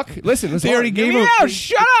spinoff. Fuck. Listen. They already gave us. No,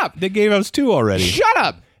 shut up. They gave us 2 already. Shut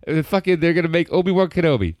up. Fucking, they're going to make Obi-Wan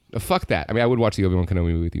Kenobi. Fuck that. I mean, I would watch the Obi-Wan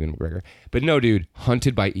Kenobi movie with Ewan McGregor. But no, dude.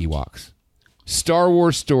 Hunted by Ewoks. Star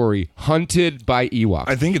Wars story, hunted by Ewoks.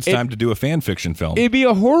 I think it's time to do a fan fiction film. It'd be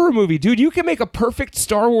a horror movie. Dude, you can make a perfect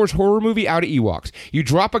Star Wars horror movie out of Ewoks. You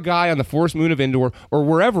drop a guy on the forest moon of Endor or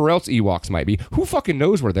wherever else Ewoks might be. Who fucking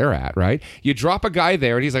knows where they're at, right? You drop a guy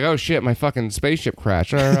there and he's like, oh shit, my fucking spaceship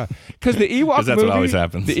crashed. Because the Ewok movie... that's what always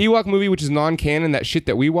happens. The Ewok movie, which is non-canon, that shit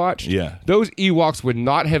that we watched, those Ewoks would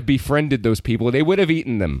not have befriended those people. They would have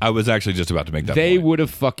eaten them. I was actually just about to make that They point. would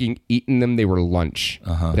have fucking eaten them. They were lunch.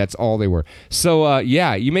 That's all they were. So,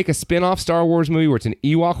 you make a spin-off Star Wars movie where it's an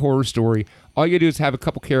Ewok horror story. All you do is have a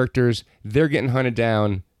couple characters. They're getting hunted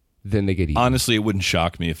down. Then they get eaten. Honestly, it wouldn't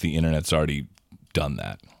shock me if the internet's already done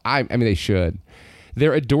that. I mean, they should.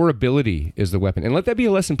 Their adorability is the weapon. And let that be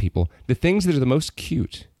a lesson, people. The things that are the most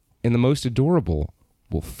cute and the most adorable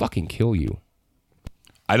will fucking kill you.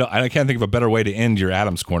 I can't think of a better way to end your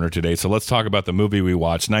Adams Corner today. So let's talk about the movie we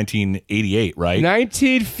watched, 1988, right?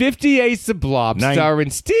 1958's The Blob, starring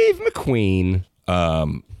Steve McQueen. Why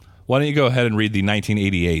don't you go ahead and read the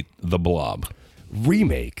 1988 The Blob?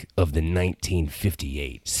 Remake of the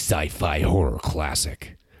 1958 sci-fi horror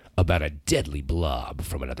classic about a deadly blob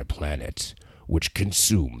from another planet which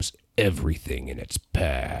consumes everything in its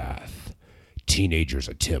path. Teenagers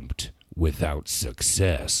attempt, without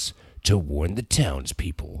success, to warn the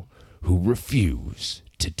townspeople who refuse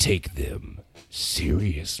to take them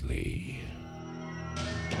seriously.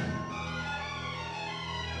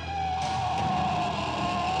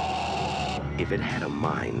 If it had a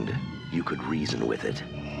mind, you could reason with it.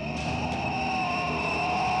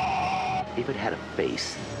 If it had a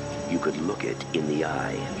face, you could look it in the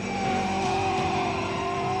eye.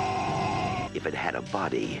 If it had a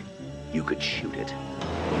body, you could shoot it.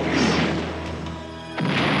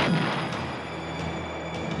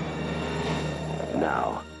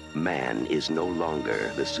 Now, man is no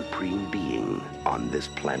longer the supreme being on this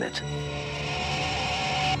planet.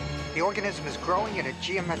 The organism is growing at a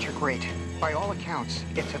geometric rate. By all accounts,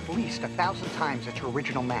 it's at least 1,000 times its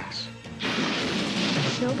original mass.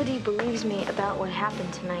 Nobody believes me about what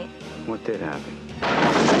happened tonight. What did happen?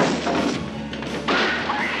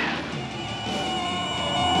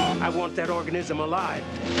 I want that organism alive.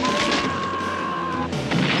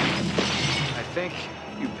 I think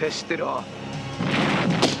you pissed it off.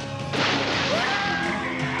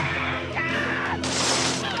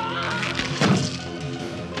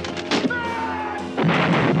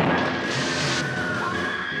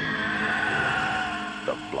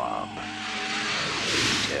 The Blob.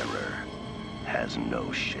 Terror has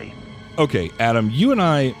no shape. Okay, Adam, you and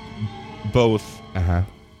I both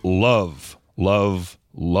love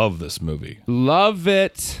this movie. Love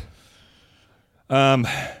it.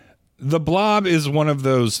 The Blob is one of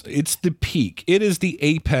those, it's the peak. It is the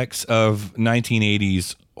apex of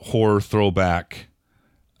 1980s horror throwback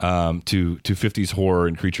to 50s horror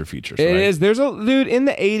and creature features. It right? is. There's a dude in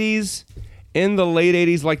the 80s, in the late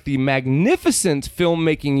 80s, like the magnificent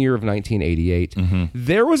filmmaking year of 1988.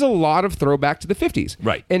 There was a lot of throwback to the 50s.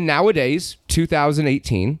 Right. And nowadays,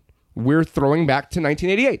 2018, we're throwing back to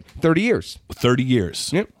 1988. 30 years. 30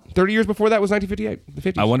 years. Yep. 30 years before that was 1958.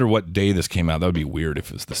 The 50s. I wonder what day this came out. That would be weird if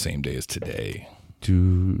it was the same day as today.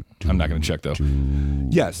 I'm not going to check, though.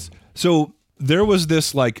 Yes. So there was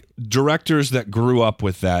this, like, directors that grew up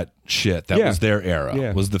with that shit. That was their era.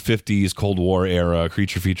 Yeah. Was the 50s, Cold War era,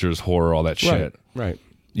 creature features, horror, all that shit. Right.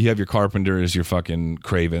 You have your Carpenters, your fucking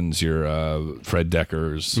Cravens, your Fred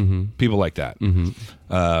Deckers, people like that.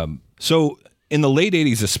 So in the late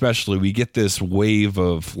 80s especially, we get this wave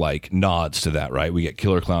of like nods to that, right? We get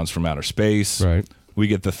Killer Clowns from Outer Space. Right. We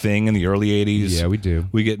get The Thing in the early 80s. Yeah, we do.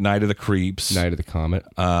 We get Night of the Creeps. Night of the Comet.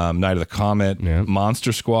 Night of the Comet. Yeah.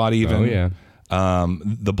 Monster Squad even. Oh, yeah.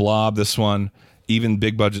 The Blob, this one. Even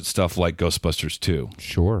big budget stuff like Ghostbusters 2.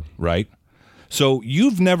 Sure. Right? So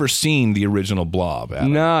you've never seen the original Blob,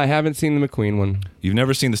 Adam. No, I haven't seen the McQueen one. You've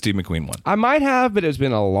never seen the Steve McQueen one. I might have, but it's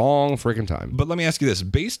been a long freaking time. But let me ask you this.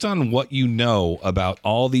 Based on what you know about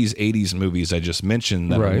all these 80s movies I just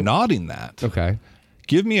mentioned that are nodding that, Okay.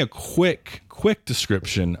 give me a quick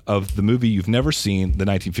description of the movie you've never seen, the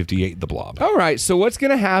 1958 The Blob. All right, so what's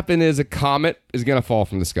going to happen is a comet is going to fall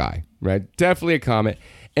from the sky, right? Definitely a comet.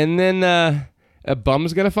 And then a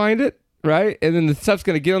bum's going to find it, right? And then the stuff's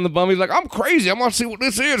going to get on the bum. He's like, I'm crazy. I want to see what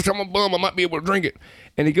this is. I'm a bum. I might be able to drink it.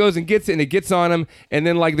 And he goes and gets it, and it gets on him. And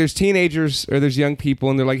then, like, there's teenagers or there's young people,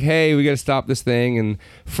 and they're like, hey, we got to stop this thing. And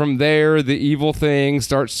from there, the evil thing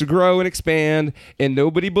starts to grow and expand, and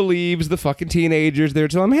nobody believes the fucking teenagers. They're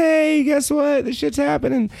telling them, hey, guess what? This shit's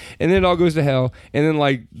happening. And then it all goes to hell. And then,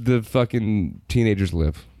 like, the fucking teenagers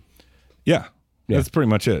live. Yeah. That's pretty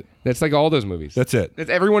much it. That's like all those movies. That's it. That's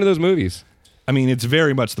every one of those movies. I mean, it's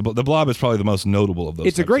very much, the Blob is probably the most notable of those.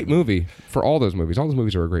 It's a types great of movie for all those movies. All those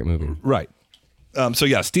movies are a great movie. Right. So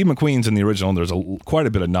yeah, Steve McQueen's in the original. There's quite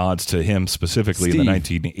a bit of nods to him specifically in the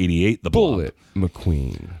 1988 The Blob. Bullet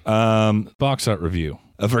McQueen. Box art review.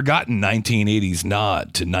 A forgotten 1980s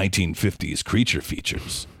nod to 1950s creature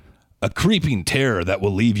features. A creeping terror that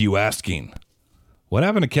will leave you asking, what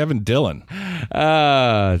happened to Kevin Dillon?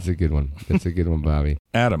 That's a good one. That's a good one, Bobby.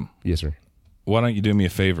 Adam. Yes, sir. Why don't you do me a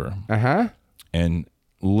favor? And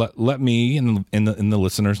let me and the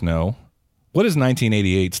listeners know, what is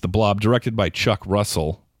 1988's The Blob, directed by Chuck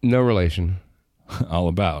Russell, No relation. all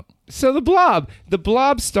about? So the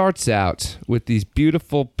Blob starts out with these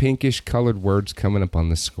beautiful pinkish colored words coming up on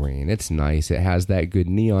the screen. It's nice. It has that good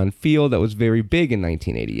neon feel that was very big in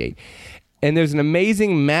 1988. And there's an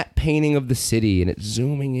amazing matte painting of the city, and it's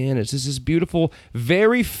zooming in. It's just this beautiful,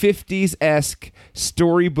 very 50s-esque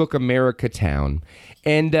storybook America town.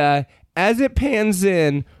 And as it pans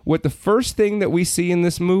in, what the first thing that we see in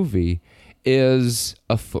this movie is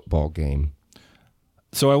a football game.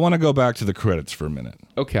 So I want to go back to the credits for a minute.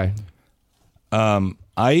 Okay.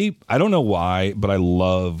 I don't know why, but I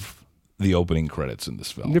love the opening credits in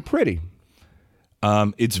this film. They're pretty.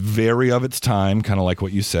 It's very of its time, kind of like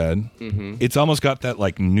what you said. Mm-hmm. It's almost got that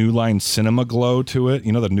like New Line Cinema glow to it.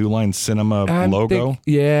 You know, the New Line Cinema logo?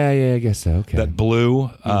 Yeah, I guess so. Okay. That blue.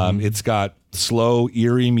 It's got slow,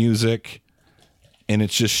 eerie music, and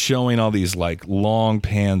it's just showing all these like long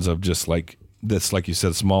pans of just like this, like you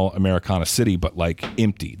said, small Americana city, but like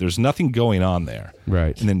empty. There's nothing going on there.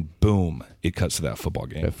 Right. And then boom, it cuts to that football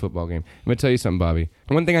game. I'm going to tell you something, Bobby.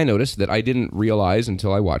 One thing I noticed that I didn't realize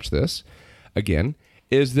until I watched this again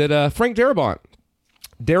is that Frank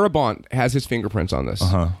Darabont has his fingerprints on this.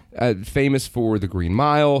 Famous for The Green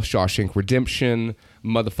Mile, Shawshank Redemption,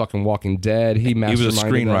 motherfucking Walking Dead. He was a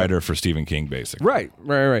screenwriter for Stephen King, basically.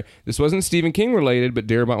 Right. This wasn't Stephen King related, but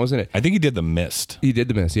Darabont was in it. I think he did The Mist. He did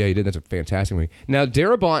The Mist. Yeah, he did. That's a fantastic movie. Now,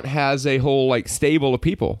 Darabont has a whole like stable of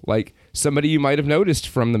people. Like somebody you might have noticed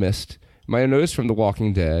from The Mist, might have noticed from The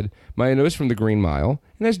Walking Dead, might have noticed from The Green Mile,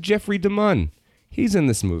 and that's Jeffrey DeMunn. He's in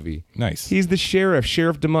this movie. Nice. He's the Sheriff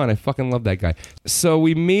DeMunn. I fucking love that guy. So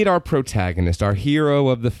we meet our protagonist, our hero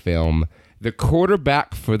of the film, the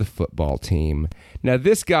quarterback for the football team. Now,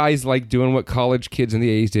 this guy's like doing what college kids in the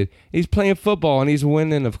 80s did. He's playing football, and he's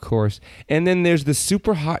winning, of course. And then there's the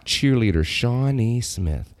super hot cheerleader, Shawnee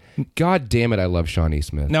Smith. God damn it, I love Shawnee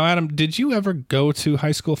Smith. Now, Adam, did you ever go to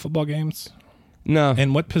high school football games? No.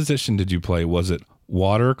 And what position did you play? Was it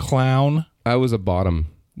water clown? I was a bottom.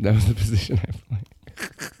 That was the position I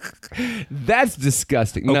played. That's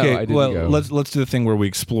disgusting. No, Okay, I didn't well, go. let's do the thing where we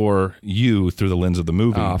explore you through the lens of the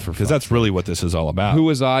movie, Oh, for because that's really what this is all about. Who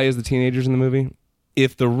was I as the teenagers in the movie?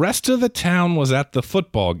 If the rest of the town was at the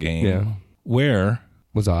football game, Yeah. where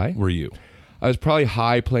Was I? were you? I was probably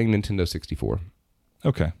high playing Nintendo 64.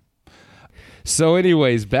 Okay. So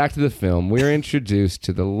anyways, back to the film. We're introduced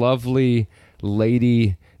to the lovely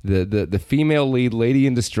lady, the female lead, lady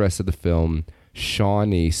in distress of the film,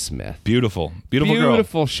 Shawnee Smith. Beautiful girl.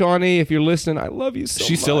 Beautiful, Shawnee. If you're listening, I love you so much.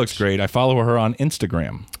 She still looks great. I follow her on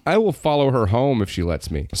Instagram. I will follow her home if she lets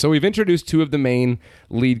me. So we've introduced two of the main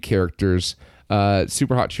lead characters,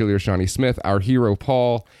 super hot cheerleader Shawnee Smith, our hero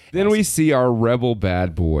Paul. Then we see our rebel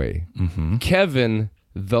bad boy, Kevin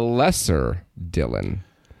the Lesser Dillon.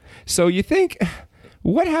 So you think,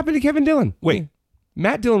 what happened to Kevin Dillon? Wait.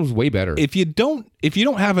 Matt Dillon was way better. If you don't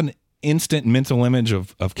have an instant mental image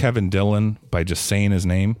of Kevin Dillon by just saying his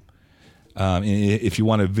name, if you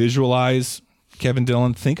want to visualize Kevin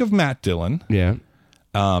Dillon, think of Matt Dillon. Yeah.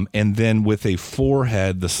 And then with a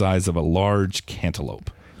forehead the size of a large cantaloupe.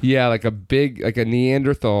 Yeah, like a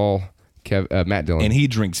Neanderthal Matt Dillon. And he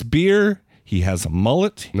drinks beer. He has a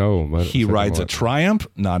mullet. He rides a Triumph.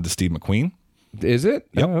 Nod to Steve McQueen. Is it?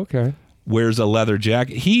 Yep. Oh, okay. Wears a leather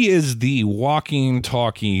jacket. He is the walking,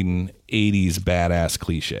 talking 80s badass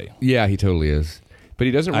cliche. Yeah, he totally is. But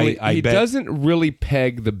he doesn't really. I bet, doesn't really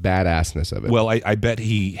peg the badassness of it. Well, I bet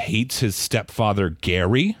he hates his stepfather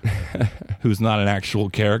Gary, who's not an actual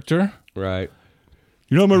character. Right.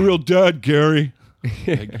 You're not my real dad, Gary.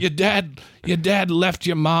 Like, your dad left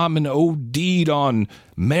your mom and OD'd on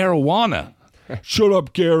marijuana. Shut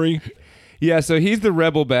up, Gary. Yeah, so he's the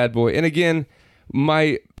rebel bad boy. And again,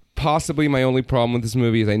 possibly my only problem with this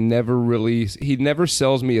movie is he never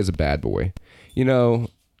sells me as a bad boy. You know,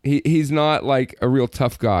 he's not like a real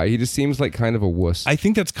tough guy. He just seems like kind of a wuss. I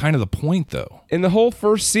think that's kind of the point, though. In the whole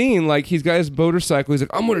first scene, like he's got his motorcycle. He's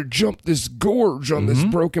like, I'm going to jump this gorge on this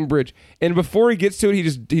broken bridge. And before he gets to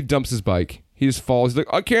it, he dumps his bike. He just falls. He's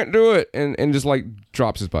like, I can't do it. And just like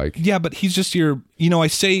drops his bike. Yeah, but he's just I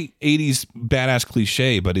say 80s badass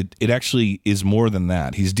cliche, but it actually is more than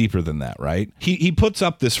that. He's deeper than that, right? He puts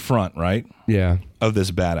up this front, right? Yeah. Of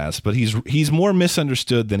this badass, but he's more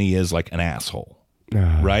misunderstood than he is like an asshole.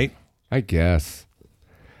 Right? I guess.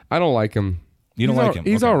 I don't like him. You don't like him?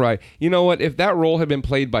 He's Okay. all right. You know what? If that role had been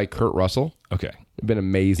played by Kurt Russell, Okay. it'd been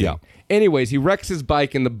amazing. Yeah. Anyways, he wrecks his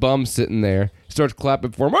bike and the bum sitting there starts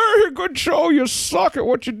clapping for him. Hey, good show. You suck at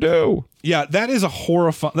what you do. Yeah, that is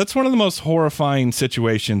that's one of the most horrifying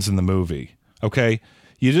situations in the movie. Okay?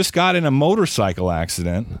 You just got in a motorcycle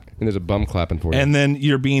accident. And there's a bum clapping for you. And then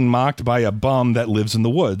you're being mocked by a bum that lives in the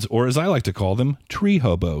woods, or as I like to call them, tree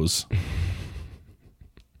hobos.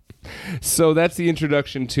 So that's the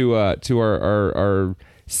introduction to our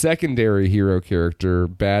secondary hero character,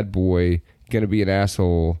 bad boy, gonna be an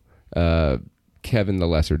asshole, Kevin the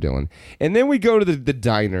Lesser Dillon. And then we go to the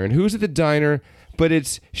diner, and who's at the diner? But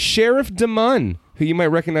it's Sheriff DeMunn, who you might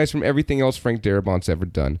recognize from everything else Frank Darabont's ever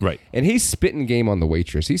done. Right. And he's spitting game on the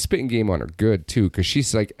waitress. He's spitting game on her good too, because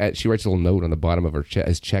she's like, she writes a little note on the bottom of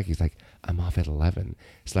his check. He's like, I'm off at 11.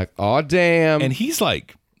 It's like, oh damn. And he's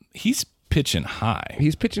pitching high.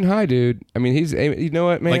 He's pitching high, dude. I mean, you know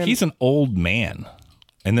what, man? Like he's an old man,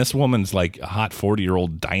 and this woman's like a hot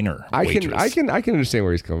 40-year-old diner waitress. I can understand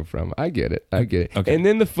where he's coming from. I get it. Okay. And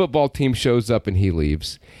then the football team shows up and he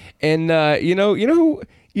leaves. And you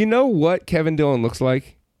know what Kevin Dillon looks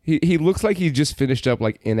like? He looks like he just finished up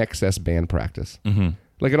like In Excess band practice. Mm-hmm.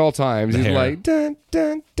 Like at all times, he's hair. like dun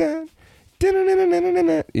dun dun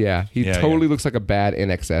Yeah, he totally looks like a bad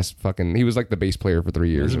NXS fucking. He was like the bass player for 3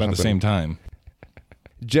 years. It was or about the something. same time.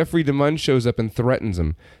 Jeffrey DeMunn shows up and threatens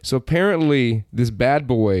him. So apparently, this bad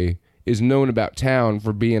boy is known about town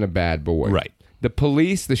for being a bad boy. Right. The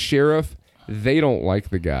police, the sheriff, they don't like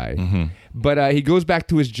the guy. Mm-hmm. But he goes back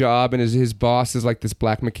to his job, and his boss is like this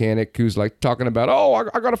black mechanic who's like talking about,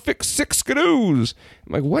 I got to fix 6 skidoos.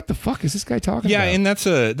 I'm like, what the fuck is this guy talking about? Yeah, and that's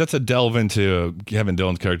a delve into Kevin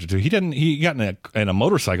Dillon's character too. He got in a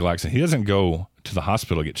motorcycle accident. He doesn't go to the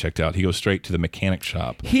hospital to get checked out. He goes straight to the mechanic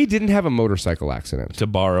shop He didn't have a motorcycle accident. to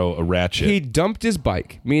borrow a ratchet. He dumped his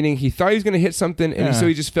bike, meaning he thought he was going to hit something, and so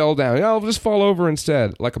he just fell down. I'll just fall over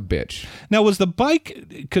instead, like a bitch. Now, was the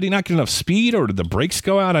bike? Could he not get enough speed, or did the brakes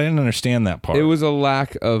go out? I didn't understand that part. It was a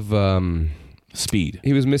lack of speed,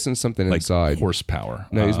 he was missing something like inside. horsepower.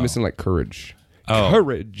 No, he was missing like courage. Oh,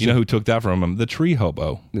 Courage. You know who took that from him? The tree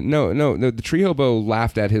hobo. No. The tree hobo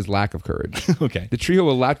laughed at his lack of courage. Okay. The tree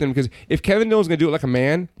hobo laughed at him because if Kevin Dillon was going to do it like a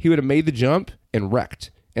man, he would have made the jump and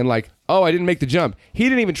wrecked. And like, I didn't make the jump. He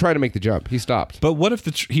didn't even try to make the jump. He stopped. But what if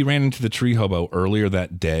he ran into the tree hobo earlier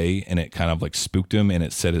that day, and it kind of like spooked him, and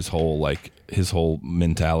it set his whole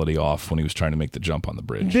mentality off when he was trying to make the jump on the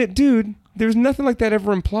bridge? Dude, there's nothing like that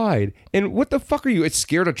ever implied. And what the fuck are you? It's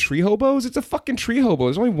scared of tree hobos? It's a fucking tree hobo.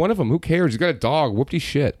 There's only one of them. Who cares? He's got a dog. Whoopty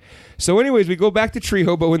shit. So anyways, we go back to tree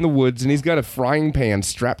hobo in the woods, and he's got a frying pan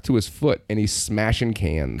strapped to his foot, and he's smashing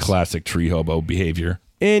cans. Classic tree hobo behavior.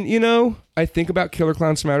 And, I think about Killer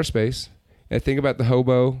Clowns from Outer Space. I think about the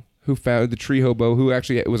hobo who found the tree hobo, who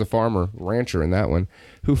actually was a farmer, rancher in that one,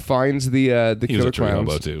 who finds the He Killer was a tree Clowns.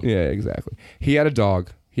 hobo, too. Yeah, exactly. He had a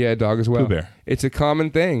dog. He had a dog as well. Pooh Bear. It's a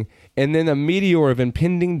common thing. And then a meteor of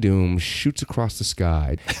impending doom shoots across the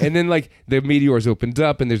sky. And then, like, the meteor's opened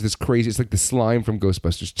up, and there's this crazy, it's like the slime from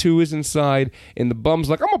Ghostbusters 2 is inside, and the bum's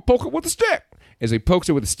like, I'm going to poke it with a stick. As he pokes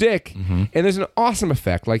it with a stick, and there's an awesome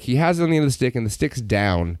effect. Like, he has it on the end of the stick, and the stick's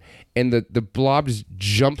down, and the blob just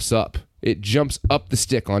jumps up. It jumps up the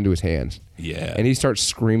stick onto his hands. Yeah. And he starts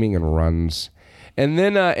screaming and runs. And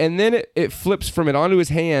then it flips from it onto his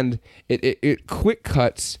hand. It quick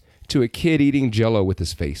cuts to a kid eating Jell-O with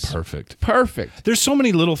his face. Perfect. There's so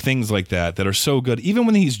many little things like that are so good. Even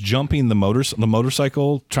when he's jumping the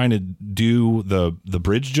motorcycle, trying to do the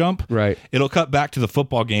bridge jump, right? It'll cut back to the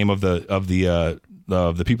football game of the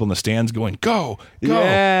people in the stands going go,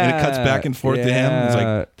 and it cuts back and forth to him. It's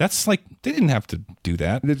like that's like they didn't have to do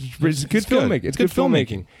that. It's good filmmaking. It's good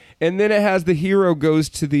filmmaking. And then it has the hero goes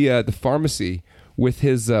to the pharmacy with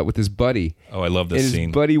his buddy. Oh, I love this and scene.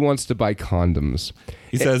 His buddy wants to buy condoms.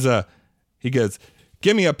 He says, he goes,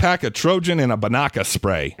 give me a pack of Trojan and a Banaka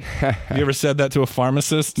spray. Have you ever said that to a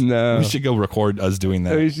pharmacist? No. We should go record us doing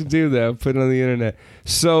that. We should do that. Put it on the internet.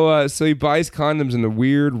 So he buys condoms, and the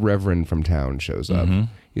weird reverend from town shows up.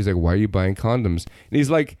 He's like, why are you buying condoms? And he's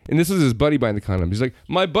like, and this is his buddy buying the condoms. He's like,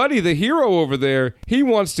 my buddy, the hero over there, he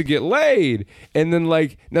wants to get laid. And then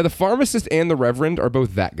like, now the pharmacist and the reverend are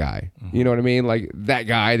both that guy. You know what I mean? Like that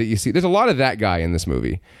guy that you see. There's a lot of that guy in this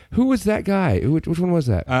movie. Who was that guy? Which one was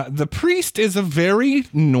that? The priest is a very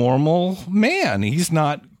normal man. He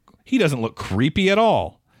doesn't look creepy at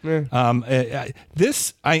all. Yeah. I'm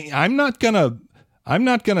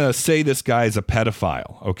not gonna say this guy's a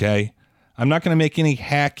pedophile. Okay. I'm not going to make any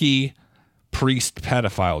hacky priest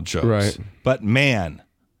pedophile jokes. Right. But man,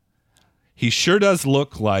 he sure does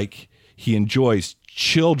look like he enjoys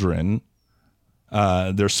children,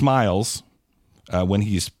 their smiles, when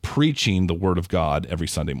he's preaching the word of God every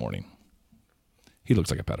Sunday morning. He looks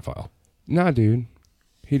like a pedophile. Nah, dude.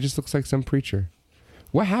 He just looks like some preacher.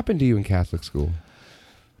 What happened to you in Catholic school?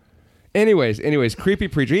 Anyways, creepy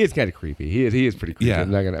preacher. He is kind of creepy. He is pretty creepy. Yeah. I'm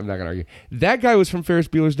not gonna argue. That guy was from Ferris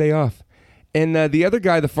Bueller's Day Off. And the other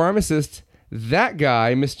guy, the pharmacist, that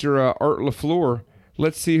guy, Mr. Art LaFleur,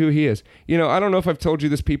 let's see who he is. I don't know if I've told you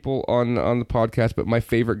this, people, on the podcast, but my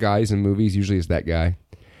favorite guys in movies usually is that guy.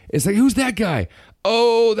 It's like, who's that guy?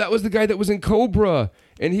 Oh, that was the guy that was in Cobra,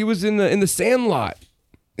 and he was in the Sandlot.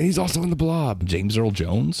 And he's also in the Blob. James Earl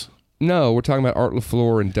Jones? No, we're talking about Art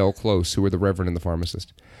LaFleur and Del Close, who were the reverend and the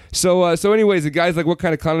pharmacist. So anyways, the guy's like, what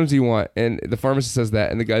kind of condoms do you want? And the pharmacist says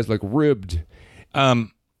that, and the guy's like, ribbed.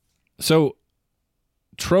 So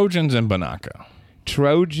Trojans and Banaka.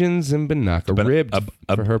 Ribbed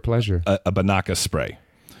for her pleasure. A Banaka spray.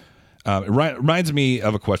 It reminds me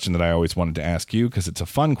of a question that I always wanted to ask you because it's a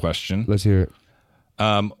fun question. Let's hear it.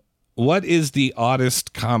 What is the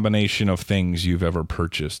oddest combination of things you've ever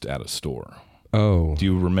purchased at a store? Oh. Do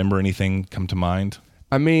you remember anything come to mind?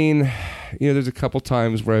 I mean, there's a couple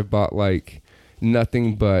times where I've bought like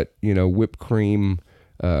nothing but, whipped cream,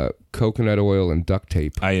 coconut oil, and duct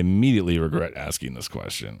tape. I immediately regret asking this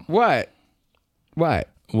question. What? What?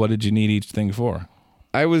 What did you need each thing for?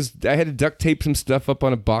 I had to duct tape some stuff up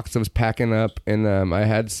on a box I was packing up, and I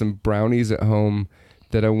had some brownies at home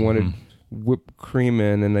that I wanted whipped cream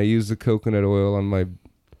in, and I used the coconut oil on my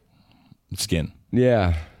skin.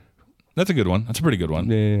 Yeah. That's a good one. That's a pretty good one.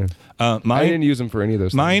 Yeah. I didn't use them for any of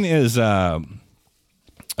those mine things. is a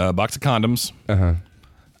box of condoms.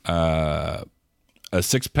 A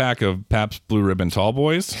 6-pack of Pabst Blue Ribbon Tall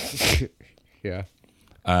Boys. Yeah.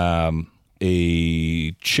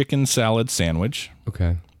 A chicken salad sandwich.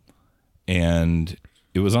 Okay. And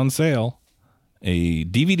it was on sale. A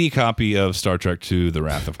DVD copy of Star Trek II: The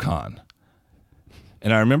Wrath of Khan.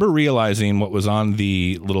 And I remember realizing what was on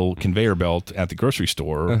the little conveyor belt at the grocery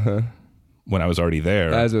store when I was already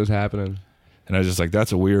there. As it was happening. And I was just like,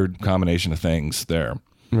 that's a weird combination of things there.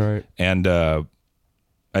 Right. And I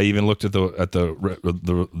even looked at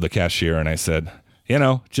the cashier and I said,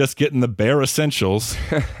 just getting the bare essentials.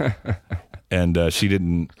 And she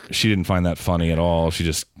didn't find that funny at all. She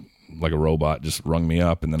just, like a robot, just rung me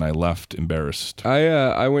up, and then I left embarrassed.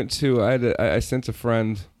 I sent a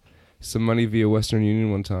friend some money via Western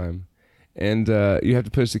Union one time, and you have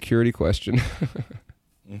to put a security question.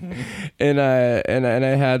 And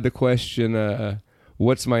I had the question,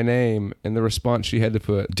 what's my name? And the response she had to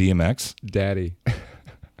put, DMX? Daddy.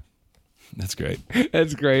 That's great.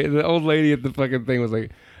 That's great. And the old lady at the fucking thing was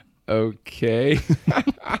like, okay.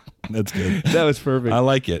 That's good. That was perfect. I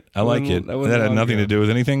like it. That had nothing to do with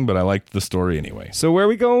anything, but I liked the story anyway. So where are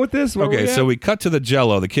we going with this? So we cut to the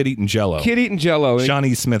Jell-O, the kid eating Jell-O.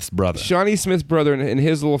 Shawnee Smith's brother. Shawnee Smith's brother and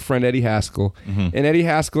his little friend Eddie Haskell. And Eddie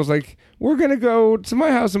Haskell's like, we're going to go to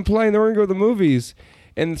my house and play, and then we're going to go to the movies.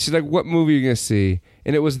 And she's like, what movie are you going to see?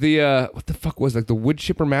 And it was the, what the fuck was it? Like the Wood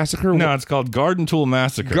Chipper Massacre? No, it's called Garden Tool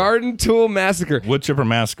Massacre. Garden Tool Massacre. Wood Chipper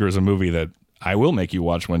Massacre is a movie that I will make you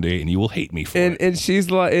watch one day, and you will hate me for it. And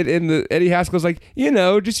she's like, and Eddie Haskell's like,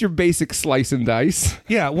 just your basic slice and dice.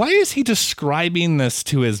 Yeah, why is he describing this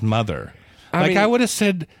to his mother? I would have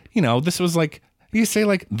said, this was like, you say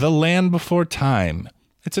like The Land Before Time.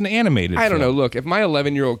 It's an animated I don't film. know. Look, if my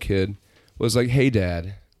 11-year-old kid was like, hey,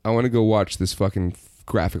 Dad, I want to go watch this fucking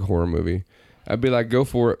graphic horror movie, I'd be like, go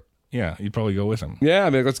for it. Yeah, you'd probably go with him. Yeah,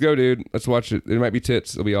 I'd be like, let's go, dude. Let's watch it. There might be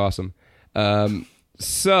tits. It'll be awesome.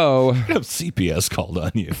 So have CPS called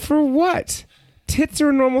on you. For what? Tits are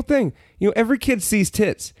a normal thing. Every kid sees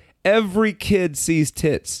tits. Every kid sees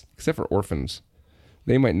tits, except for orphans.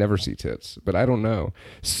 They might never see tits, but I don't know.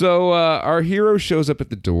 So our hero shows up at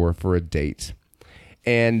the door for a date.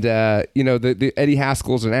 And, the Eddie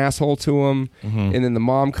Haskell's an asshole to him. And then the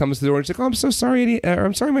mom comes to the door and she's like, oh, I'm so sorry, Eddie.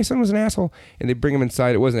 I'm sorry my son was an asshole. And they bring him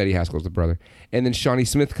inside. It wasn't Eddie Haskell, it was the brother. And then Shawnee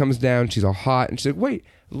Smith comes down. She's all hot. And she's like, wait,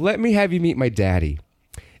 let me have you meet my daddy.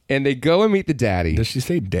 And they go and meet the daddy. Does she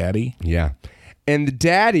say daddy? Yeah. And the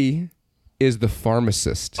daddy is the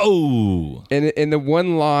pharmacist. Oh. And in the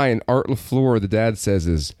one line Art LaFleur, the dad says,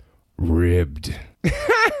 is ribbed.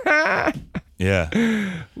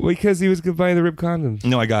 Yeah. Because he was buying the rib condoms.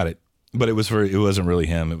 No, I got it. But it wasn't really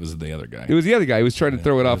him. It was the other guy. It was the other guy. He was trying to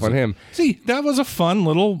throw it off on him. See, that was a fun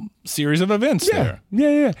little series of events there.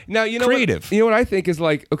 Yeah. Now, creative. What I think is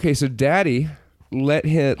like, okay, so daddy let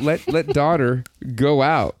daughter go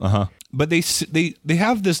out. But they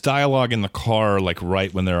have this dialogue in the car, like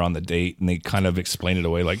right when they're on the date, and they kind of explain it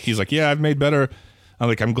away. Like he's like, "Yeah, I've made better." I'm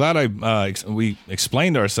like, "I'm glad we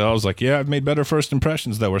explained ourselves." Like, "Yeah, I've made better first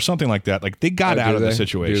impressions, though," or something like that. Like they got out of the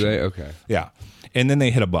situation. Do they? Okay. Yeah, and then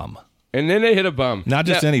they hit a bum. Not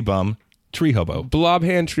just any bum. Tree hobo. Blob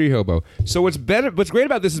hand tree hobo. So what's great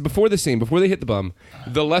about this is before the scene, before they hit the bum,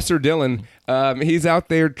 the lesser Dylan, he's out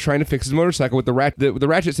there trying to fix his motorcycle with the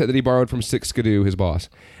ratchet set that he borrowed from Six Skidoo, his boss.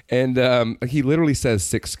 And he literally says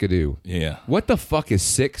Six Skidoo. Yeah. What the fuck is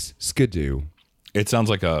Six Skidoo? It sounds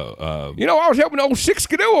like I was helping old Six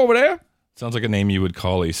Skidoo over there. Sounds like a name you would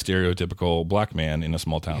call a stereotypical black man in a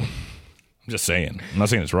small town. I'm just saying. I'm not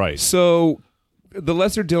saying it's right. So the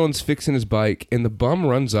lesser Dylan's fixing his bike, and the bum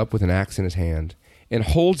runs up with an axe in his hand and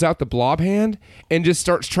holds out the blob hand and just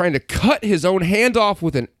starts trying to cut his own hand off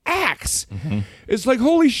with an axe. It's like,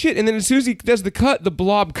 holy shit. And then as soon as he does the cut, the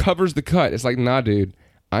blob covers the cut. It's like, nah, dude,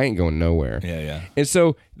 I ain't going nowhere. Yeah. And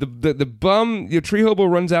so the bum, your tree hobo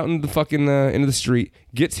runs out into the fucking into the street,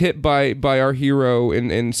 gets hit by our hero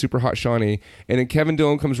and Super Hot Shawnee, and then Kevin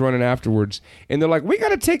Dillon comes running afterwards, and they're like, we got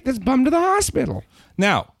to take this bum to the hospital.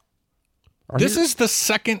 Now, this is the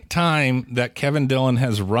second time that Kevin Dillon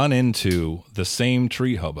has run into the same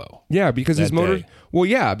tree hobo. Yeah, because his day.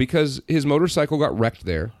 because his motorcycle got wrecked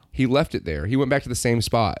there. He left it there. He went back to the same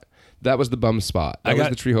spot. That was the bum spot. That was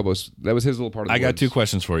the tree hobo's. That was his little part of the I got woods. 2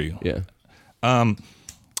 questions for you. Yeah.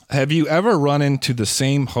 Have you ever run into the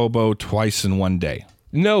same hobo twice in one day?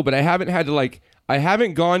 No, but I haven't had to I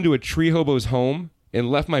haven't gone to a tree hobo's home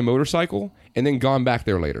and left my motorcycle and then gone back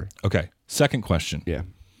there later. Okay. Second question. Yeah.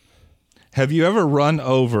 Have you ever run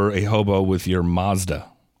over a hobo with your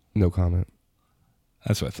Mazda? No comment.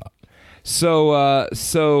 That's what I thought.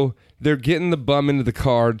 So they're getting the bum into the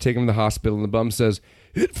car to take him to the hospital, and the bum says,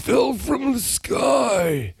 "It fell from the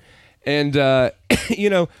sky." And,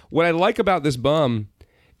 what I like about this bum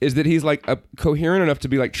is that he's like coherent enough to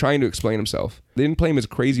be like trying to explain himself. They didn't play him as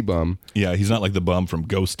crazy bum. Yeah, he's not like the bum from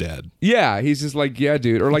Ghost Dad. Yeah, he's just like, yeah,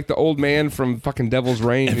 dude. Or like the old man from fucking Devil's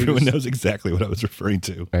Reign. Everyone knows exactly what I was referring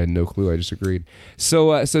to. I had no clue. I just agreed.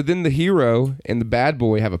 So then the hero and the bad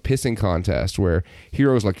boy have a pissing contest where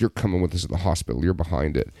hero's like, "You're coming with us to the hospital. You're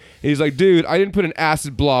behind it." And he's like, "Dude, I didn't put an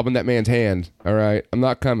acid blob in that man's hand. All right, I'm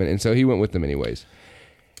not coming." And so he went with them anyways.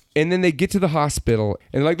 And then they get to the hospital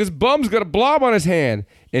and like, "This bum's got a blob on his hand."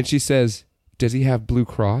 And she says, "Does he have Blue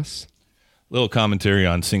Cross?" Little commentary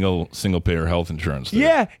on single payer health insurance there.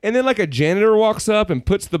 Yeah, and then like a janitor walks up and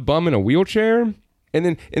puts the bum in a wheelchair,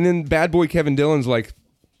 and then bad boy Kevin Dillon's like,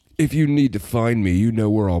 "If you need to find me, you know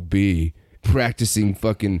where I'll be, practicing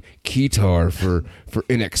fucking keytar for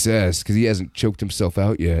NXS because he hasn't choked himself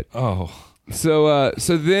out yet." Oh. So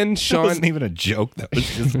then Sean... That wasn't even a joke. That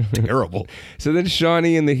was just terrible. So then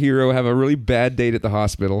Shawnee and the hero have a really bad date at the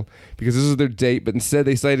hospital because this is their date, but instead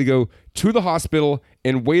they decide to go to the hospital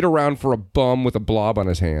and wait around for a bum with a blob on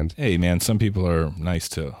his hand. Hey, man, some people are nice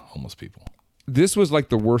to homeless people. This was like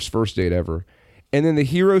the worst first date ever. And then the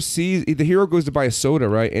hero goes to buy a soda,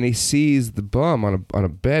 right? And he sees the bum on a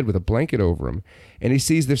bed with a blanket over him. And he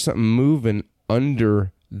sees there's something moving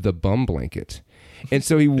under the bum blanket. And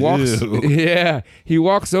so he walks, he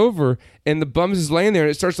walks over, and the bum's just laying there,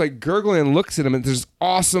 and it starts like gurgling and looks at him, and there's this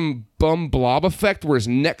awesome bum blob effect where his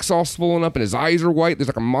neck's all swollen up and his eyes are white. There's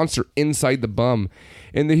like a monster inside the bum,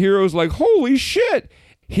 and the hero's like, "Holy shit!"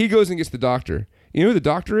 He goes and gets the doctor. You know who the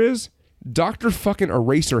doctor is? Dr. fucking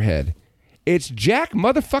Eraserhead. It's Jack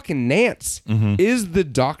motherfucking Nance is the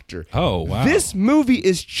doctor. Oh, wow. This movie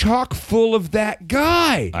is chock full of that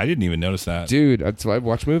guy. I didn't even notice that. Dude, that's why I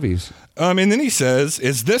watch movies. And then he says,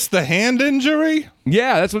 "Is this the hand injury?"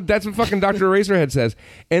 Yeah, that's what fucking Dr. Eraserhead says.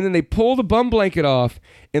 And then they pull the bum blanket off,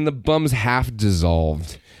 and the bum's half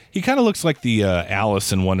dissolved. He kind of looks like the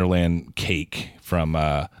Alice in Wonderland cake from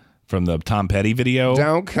the Tom Petty video.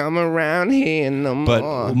 Don't come around here no more.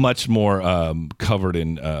 But much more covered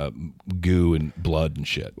in goo and blood and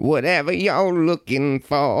shit. Whatever you're looking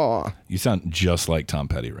for. You sound just like Tom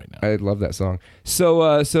Petty right now. I love that song.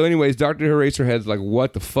 So anyways, Dr. Eraserhead's like,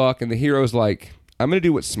 "What the fuck?" And the hero's like, "I'm going to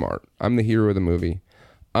do what's smart. I'm the hero of the movie.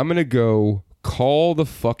 I'm going to go call the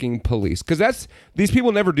fucking police." Because these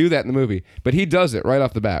people never do that in the movie. But he does it right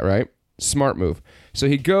off the bat, right? Smart move. So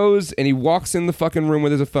he goes and he walks in the fucking room where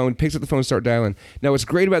there's a phone, picks up the phone and start dialing. Now what's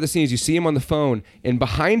great about the scene is you see him on the phone, and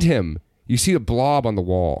behind him you see a blob on the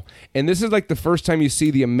wall. And this is like the first time you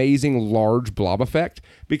see the amazing large blob effect,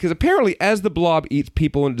 because apparently as the blob eats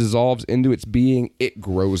people and dissolves into its being, it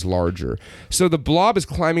grows larger. So the blob is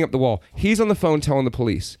climbing up the wall. He's on the phone telling the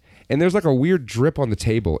police, and there's like a weird drip on the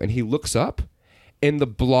table, and he looks up and the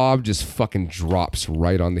blob just fucking drops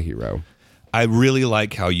right on the hero. I really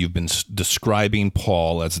like how you've been describing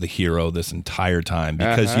Paul as the hero this entire time,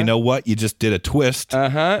 because you know what? You just did a twist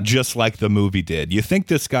just like the movie did. You think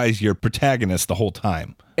this guy's your protagonist the whole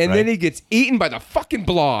time. And then he gets eaten by the fucking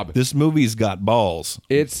blob. This movie's got balls.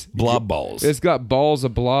 It's blob balls. It's got balls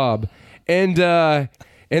of blob. And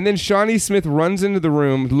then Shawnee Smith runs into the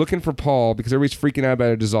room looking for Paul because everybody's freaking out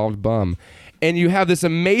about a dissolved bum. And you have this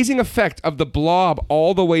amazing effect of the blob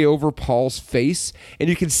all the way over Paul's face. And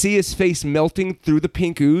you can see his face melting through the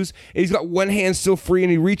pink ooze. And he's got one hand still free,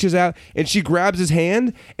 and he reaches out, and she grabs his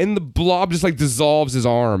hand, and the blob just like dissolves his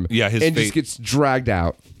arm. Yeah, his and face just gets dragged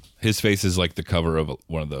out. His face is like the cover of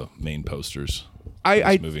one of the main posters.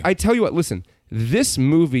 I tell you what, listen, this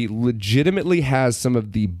movie legitimately has some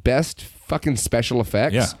of the best fucking special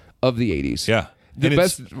effects of the 80s. Yeah. The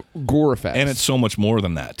best gore effects. And it's so much more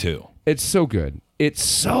than that, too. It's so good. It's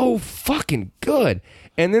so fucking good.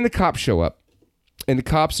 And then the cops show up. And the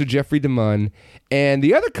cops are Jeffrey DeMunn. And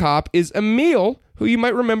the other cop is Emil, who you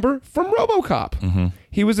might remember from RoboCop. Mm-hmm.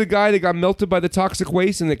 He was a guy that got melted by the toxic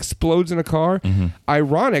waste and explodes in a car. Mm-hmm.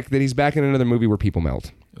 Ironic that he's back in another movie where people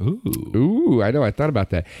melt. Ooh, I know. I thought about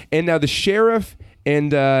that. And now the sheriff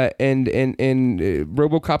and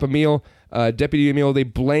RoboCop Emil, Deputy Emil, they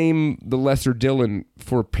blame the lesser Dylan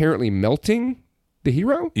for apparently melting the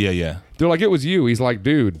hero? Yeah. They're like, "It was you." He's like,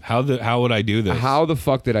 "Dude, how would I do this? How the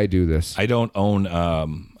fuck did I do this? I don't own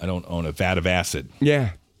a vat of acid."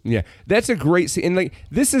 Yeah. Yeah, that's a great scene. And like,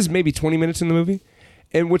 this is maybe 20 minutes in the movie.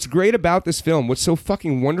 And what's great about this film, what's so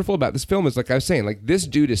fucking wonderful about this film is, like I was saying, like, this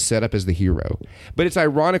dude is set up as the hero. But it's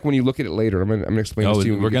ironic when you look at it later. I'm gonna explain this to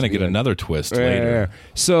you. We're going to get another twist later. Yeah.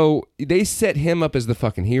 So they set him up as the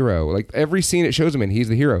fucking hero. Like, every scene it shows him in, he's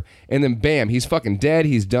the hero. And then, bam, he's fucking dead,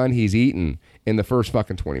 he's done, he's eaten in the first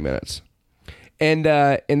fucking 20 minutes. And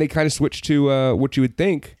they kind of switch to what you would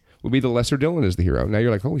think would be the lesser Dylan as the hero. Now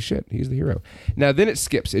you're like, holy shit, he's the hero. Now then it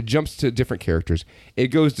skips. It jumps to different characters. It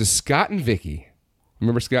goes to Scott and Vicky.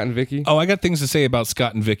 Remember Scott and Vicky? Oh, I got things to say about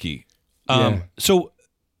Scott and Vicky. Yeah. So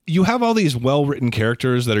you have all these well-written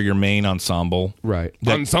characters that are your main ensemble. Right.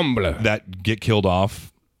 Ensemble. That get killed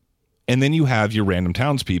off. And then you have your random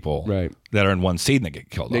townspeople that are in one scene that get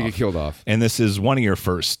killed off. They get killed off. And this is one of your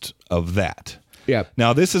first of that. Yeah.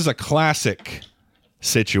 Now, this is a classic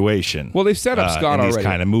situation. Well, they've set up Scott in these already.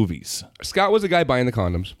 kind of movies. Scott was the guy buying the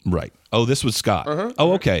condoms. Right. Oh, this was Scott.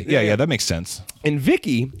 Oh, okay. Yeah, that makes sense. And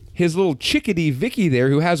Vicky, his little chickadee Vicky there,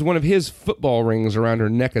 who has one of his football rings around her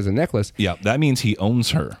neck as a necklace. Yeah, that means he owns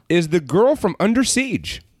her. Is the girl from Under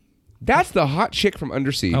Siege. That's the hot chick from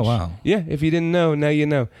Under Siege. Oh, wow. Yeah, if you didn't know, now you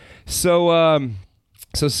know. So,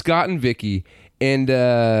 so Scott and Vicky, and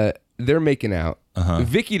they're making out.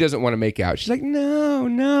 Vicky doesn't want to make out. She's like,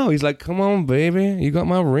 no. He's like, come on, baby. You got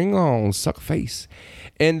my ring on. Suck face.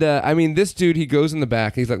 And, I mean, this dude, he goes in the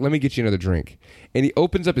back. And he's like, let me get you another drink. And he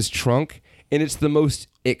opens up his trunk, and it's the most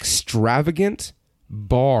extravagant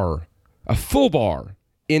bar, a full bar,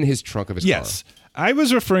 in his trunk of his car. Yes. I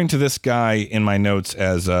was referring to this guy in my notes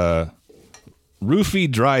as a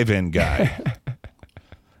roofie drive-in guy.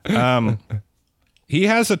 He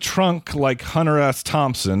has a trunk like Hunter S.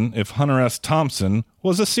 Thompson, if Hunter S. Thompson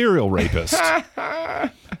was a serial rapist.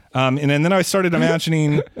 And then I started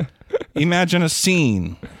imagine a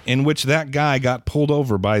scene in which that guy got pulled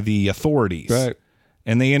over by the authorities. Right.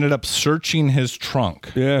 And they ended up searching his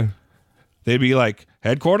trunk. Yeah. They'd be like,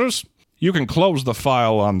 headquarters, you can close the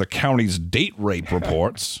file on the county's date rape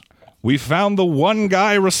reports. We found the one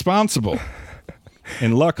guy responsible.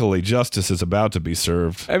 And luckily, justice is about to be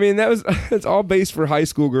served. I mean, it's all based for high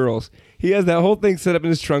school girls. He has that whole thing set up in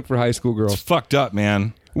his trunk for high school girls. It's fucked up,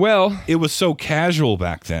 man. Well, it was so casual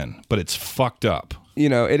back then, but it's fucked up. You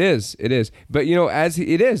know, it is. But you know,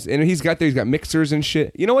 it is, and he's got mixers and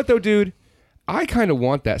shit. You know what though, dude? I kind of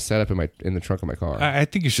want that set up in the trunk of my car. I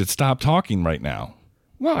think you should stop talking right now.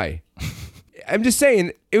 Why? I'm just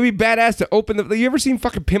saying, it would be badass to open the... You ever seen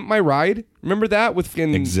fucking Pimp My Ride? Remember that with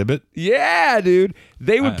fucking... Exhibit? Yeah, dude.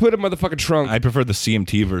 They would put a motherfucking trunk. I prefer the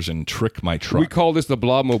CMT version, Trick My Truck. We call this the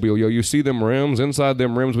Blob Mobile. Yo, you see them rims? Inside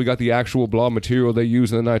them rims, we got the actual Blob material they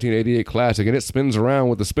used in the 1988 Classic, and it spins around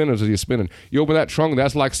with the spinners as you're spinning. You open that trunk,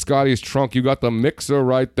 that's like Scotty's trunk. You got the mixer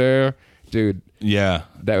right there. Dude. Yeah.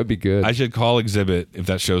 That would be good. I should call Exhibit, if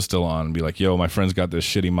that show's still on, and be like, yo, my friend's got this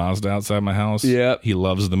shitty Mazda outside my house. Yeah. He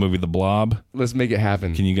loves the movie The Blob. Let's make it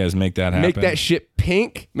happen. Can you guys make that happen? Make that shit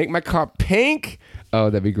pink. Make my car pink. Oh,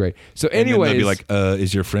 that'd be great. So anyways. And they'll be like,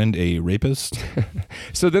 is your friend a rapist?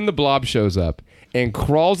 So then the Blob shows up and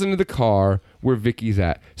crawls into the car where Vicky's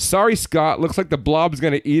at. Sorry, Scott. Looks like the Blob's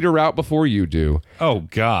going to eat her out before you do. Oh,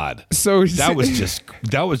 God. So that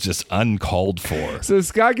was just uncalled for. So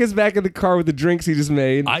Scott gets back in the car with the drinks he just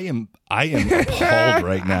made. I am appalled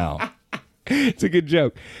right now. It's a good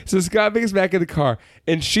joke. So Scott gets back in the car,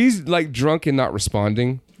 and she's like drunk and not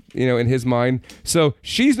responding, you know, in his mind. So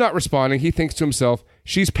she's not responding. He thinks to himself,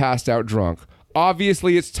 she's passed out drunk.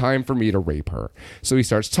 Obviously, it's time for me to rape her. So he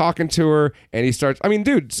starts talking to her, and he starts... I mean,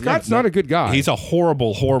 dude, Scott's not a good guy. He's a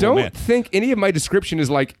horrible, horrible man. Don't think any of my description is,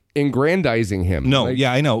 like, aggrandizing him. No, like,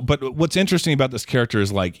 yeah, I know. But what's interesting about this character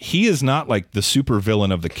is, like, he is not, like, the super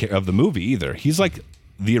villain of the movie either. He's, like,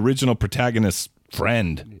 the original protagonist's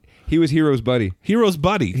friend. He was Hero's buddy. Hero's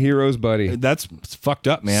buddy. Hero's buddy. That's fucked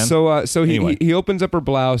up, man. So anyway. he opens up her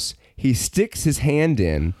blouse, he sticks his hand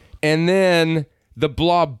in, and then... the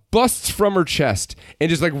Blob busts from her chest and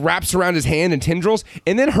just like wraps around his hand and tendrils,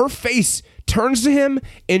 and then her face turns to him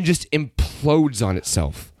and just implodes on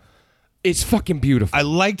itself. It's fucking beautiful. I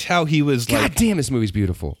liked how he was like... God damn, this movie's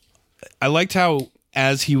beautiful. I liked how,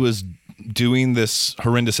 as he was doing this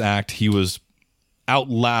horrendous act, he was out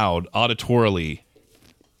loud, auditorily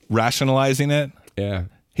rationalizing it. Yeah.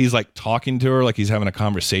 He's like talking to her like he's having a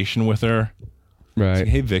conversation with her. Right. Like,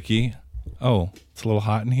 hey, Vicky. Oh, it's a little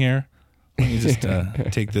hot in here. Let me just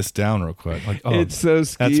take this down real quick. Like, oh, it's so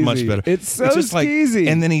skeezy. That's much better. It's so just skeezy. Like,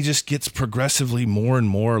 and then he just gets progressively more and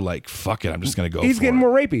more like, fuck it, I'm just going to go He's for getting it. more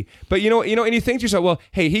rapey. But you know, and you think to yourself, well,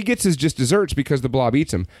 hey, he gets his just desserts because the Blob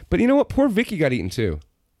eats him. But you know what? Poor Vicky got eaten too.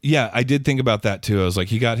 Yeah, I did think about that too. I was like,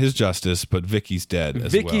 he got his justice, but Vicky's dead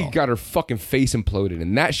as well. Vicky got her fucking face imploded,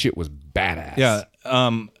 and that shit was badass. Yeah.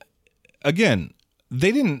 Again,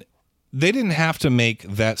 they didn't have to make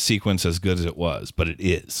that sequence as good as it was, but it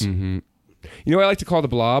is. Mm-hmm. You know what I like to call the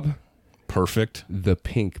Blob? Perfect. The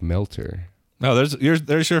Pink Melter. Oh,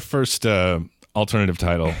 there's your first alternative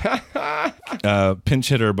title. Pinch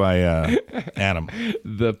hitter by Adam.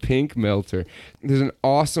 The Pink Melter. There's an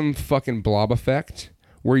awesome fucking blob effect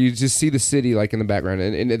where you just see the city like in the background,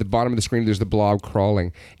 and at the bottom of the screen there's the blob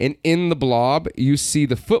crawling, and in the blob you see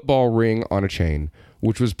the football ring on a chain,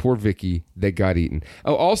 which was poor Vicky that got eaten.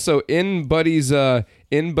 Oh, also in Buddy's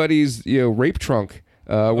rape trunk.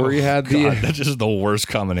 Where you had the that's just the worst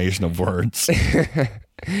combination of words.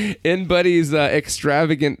 In Buddy's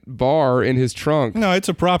extravagant bar in his trunk. No, it's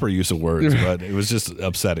a proper use of words, but it was just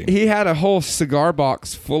upsetting. He had a whole cigar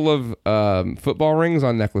box full of football rings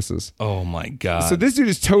on necklaces. Oh my god! So this dude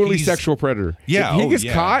is totally sexual predator. Yeah, if he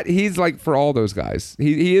gets caught, he's like for all those guys.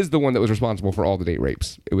 He is the one that was responsible for all the date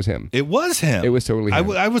rapes. It was him. It was him. It was totally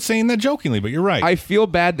him. I was saying that jokingly, but you're right. I feel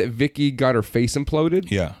bad that Vicky got her face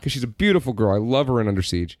imploded. Yeah, because she's a beautiful girl. I love her in Under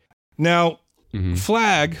Siege. Now,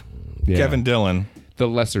 Flag, Kevin Dillon. The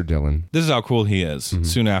lesser Dylan. This is how cool he is.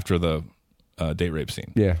 Soon after the date rape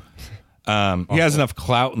scene. Yeah. He has enough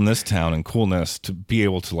clout in this town and coolness to be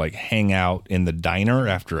able to like hang out in the diner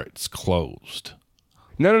after it's closed.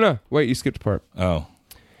 No. Wait, you skipped a part. Oh.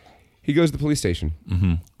 He goes to the police station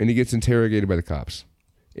and he gets interrogated by the cops.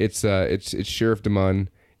 It's Sheriff DeMunn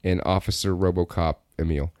and Officer RoboCop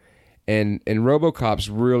Emil. And RoboCop's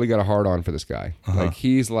really got a hard on for this guy. Like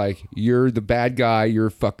he's like, you're the bad guy, you're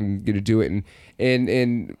fucking gonna do it.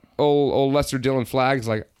 And old Lester Dillon Flag's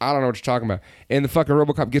like, I don't know what you're talking about. And the fucking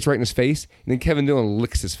RoboCop gets right in his face, and then Kevin Dillon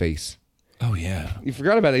licks his face. Oh yeah. You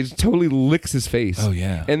forgot about it. He just totally licks his face. Oh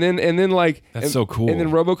yeah. And then like that's so cool. And then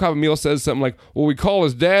RoboCop Emil says something like, well, we call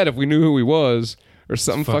his dad if we knew who he was. Or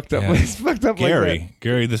something fucked up. It's fucked up Gary. Like that.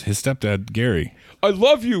 Gary, his stepdad, Gary. I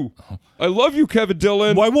love you. I love you, Kevin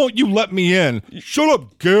Dillon. Why won't you let me in? Shut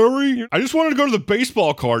up, Gary. I just wanted to go to the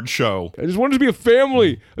baseball card show. I just wanted to be a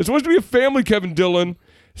family. Kevin Dillon.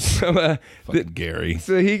 So, Gary.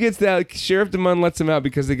 So he gets that. Sheriff DeMunn lets him out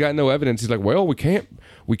because they got no evidence. He's like, well, we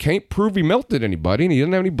can't prove he melted anybody, and he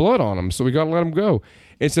didn't have any blood on him, so we got to let him go.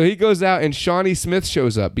 And so he goes out, and Shawnee Smith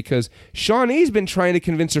shows up because Shawnee's been trying to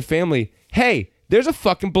convince her family, hey, there's a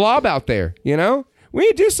fucking blob out there, you know? We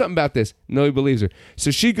need to do something about this. No, he believes her.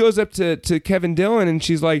 So she goes up to Kevin Dillon and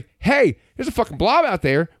she's like, hey, there's a fucking blob out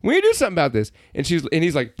there. We need to do something about this. And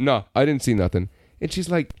he's like, no, I didn't see nothing. And she's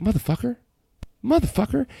like, motherfucker.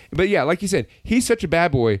 But yeah, like you said, he's such a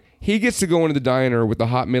bad boy. He gets to go into the diner with the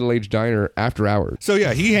hot middle-aged diner after hours. So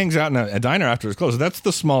yeah, he hangs out in a diner after it's closed. That's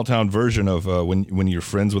the small town version of when you're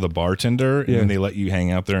friends with a bartender and they let you hang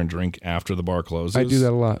out there and drink after the bar closes. I do that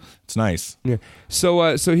a lot. It's nice. Yeah.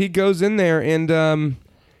 So he goes in there and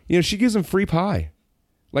she gives him free pie.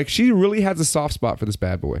 Like she really has a soft spot for this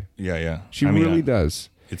bad boy. Yeah. She really does.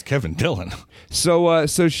 It's Kevin Dillon. So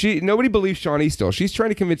nobody believes Shawnee still. She's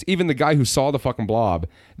trying to convince even the guy who saw the fucking blob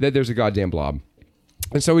that there's a goddamn blob.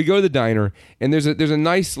 And so we go to the diner, and there's a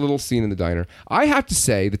nice little scene in the diner. I have to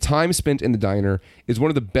say, the time spent in the diner is one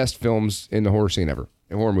of the best films in the horror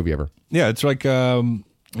horror movie ever. Yeah, it's like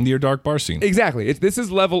near dark bar scene. Exactly. This is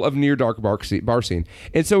level of near dark bar scene.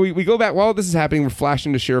 And so we go back while this is happening. We're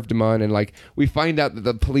flashing to Sheriff DeMunn, and like we find out that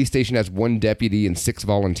the police station has 1 deputy and 6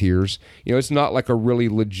 volunteers. You know, it's not like a really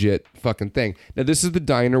legit fucking thing. Now this is the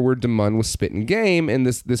diner where DeMunn was spitting game, and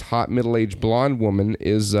this hot middle-aged blonde woman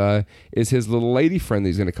is his little lady friend that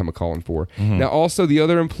he's going to come a calling for. Now also the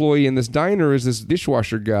other employee in this diner is this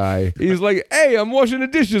dishwasher guy. He's like, hey, I'm washing the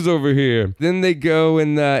dishes over here. Then they go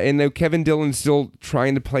and Kevin Dillon's still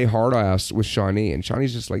trying to play hard ass with Shawnee, and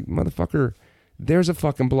Shawnee's just like, motherfucker, there's a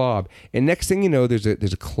fucking blob. And next thing you know, there's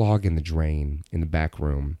a clog in the drain in the back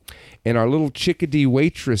room, and our little chickadee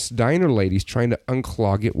waitress diner lady's trying to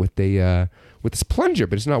unclog it with this plunger,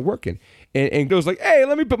 but it's not working. And goes like, hey,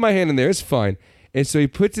 let me put my hand in there, it's fine. And so he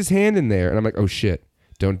puts his hand in there, and I'm like, oh shit,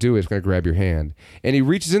 don't do it, it's gonna grab your hand. And he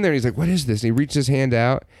reaches in there and he's like, what is this? And he reaches his hand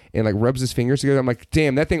out and like rubs his fingers together. I'm like,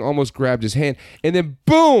 damn, that thing almost grabbed his hand. And then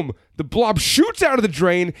boom, the blob shoots out of the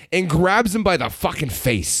drain and grabs him by the fucking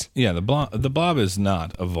face. Yeah, the blob is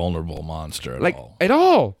not a vulnerable monster at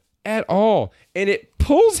all. At all. And it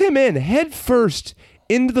pulls him in head first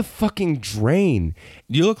into the fucking drain.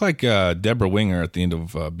 You look like Deborah Winger at the end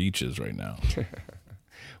of Beaches right now.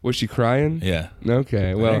 Was she crying? Yeah.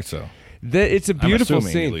 Okay, well, I think so. It's a beautiful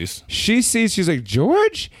assuming, scene. at least. She's like,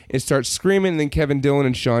 George? And starts screaming, and then Kevin Dillon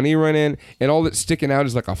and Shawnee run in, and all that's sticking out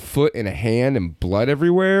is like a foot and a hand and blood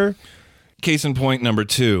everywhere. Case in point number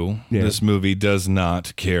 2, this movie does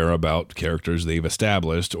not care about characters they've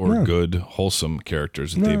established or good, wholesome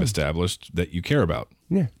characters that they've established that you care about.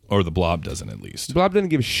 Yeah. Or the Blob doesn't, at least. Blob doesn't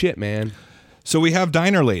give a shit, man. So we have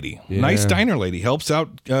Diner Lady. Yeah. Nice Diner Lady. Helps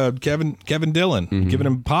out Kevin Dillon, giving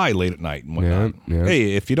him pie late at night and whatnot. Yeah.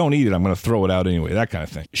 Hey, if you don't eat it, I'm going to throw it out anyway. That kind of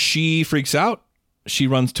thing. She freaks out. She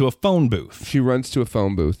runs to a phone booth.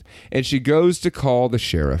 And she goes to call the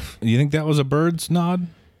sheriff. You think that was a Birds nod?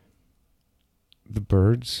 The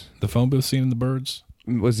Birds? The phone booth scene in the Birds?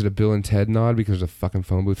 Was it a Bill and Ted nod because there's a fucking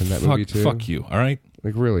phone booth in that movie too? Fuck you, all right?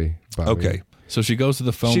 Like, really, Bobby? Okay. So she goes to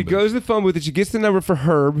the phone booth. She goes to the phone booth and she gets the number for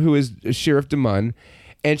Herb, who is Sheriff DeMunn.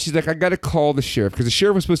 And she's like, I got to call the sheriff because the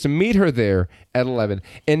sheriff was supposed to meet her there at 11.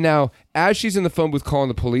 And now, as she's in the phone booth calling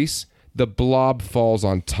the police, the Blob falls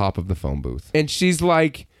on top of the phone booth. And she's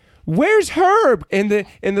like, where's Herb? And the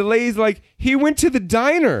lady's like, he went to the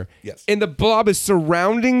diner. Yes. And the Blob is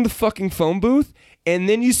surrounding the fucking phone booth. And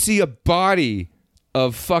then you see a body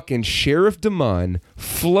of fucking Sheriff DeMunn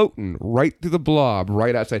floating right through the Blob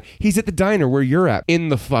right outside. He's at the diner where you're at, in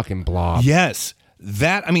the fucking Blob. Yes.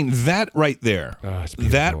 That right there.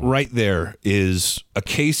 That right there is a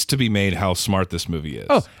case to be made how smart this movie is.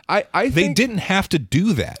 Oh, I think they didn't have to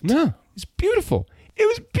do that. No, it's beautiful. It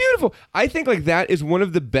was beautiful. I think like that is one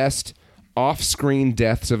of the best off-screen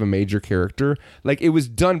deaths of a major character. Like, it was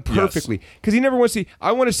done perfectly because he never wants to see.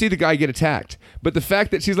 I want to see the guy get attacked, but the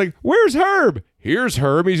fact that she's like, "Where's Herb? Here's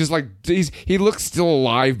Herb." He's just like, he looks still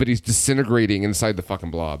alive, but he's disintegrating inside the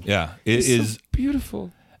fucking Blob. Yeah, it is so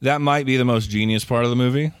beautiful. That might be the most genius part of the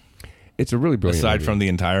movie. It's a really brilliant. Aside from the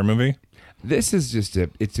entire movie, this is just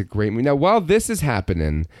it's a great movie. Now, while this is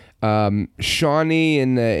happening, Shawnee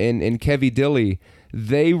and Kevy Dilly,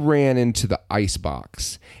 they ran into the ice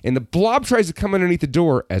box. And the Blob tries to come underneath the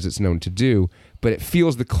door, as it's known to do, but it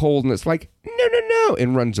feels the cold and it's like, no,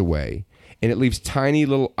 and runs away. And it leaves tiny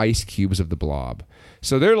little ice cubes of the Blob.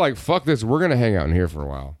 So they're like, fuck this, we're going to hang out in here for a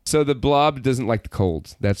while. So the Blob doesn't like the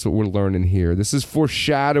cold. That's what we're learning here. This is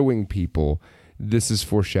foreshadowing, people. This is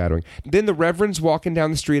foreshadowing. Then the Reverend's walking down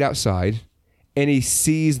the street outside, and he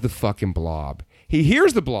sees the fucking Blob. He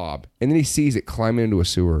hears the Blob, and then he sees it climbing into a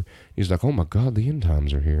sewer. He's like, oh my God, the end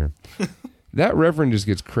times are here. That Reverend just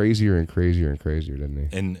gets crazier and crazier and crazier, doesn't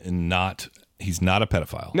he? And he's not a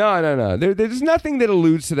pedophile. No. There's nothing that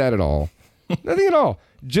alludes to that at all. Nothing at all.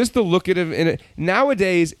 Just the look at him. In it.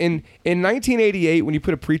 Nowadays, in 1988, when you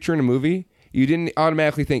put a preacher in a movie, you didn't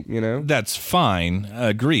automatically think, That's fine,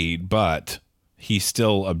 agreed, but he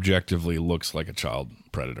still objectively looks like a child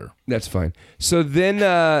predator. That's fine. So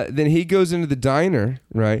then he goes into the diner,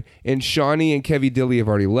 right? And Shawnee and Kevy Dilly have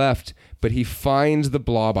already left, but he finds the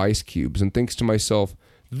Blob ice cubes and thinks to myself,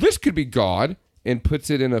 this could be God, and puts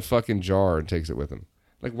it in a fucking jar and takes it with him.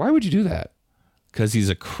 Like, why would you do that? Because he's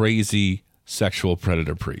a crazy sexual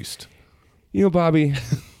predator priest. Bobby,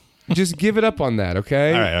 just give it up on that,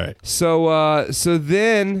 okay? All right. So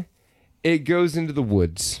then it goes into the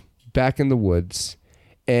woods, back in the woods,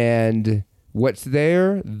 and what's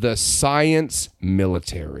there? The science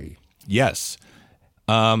military. Yes.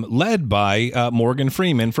 Led by Morgan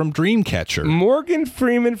Freeman from Dreamcatcher.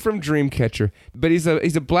 But he's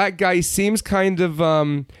a black guy. He seems kind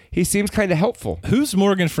of helpful. Who's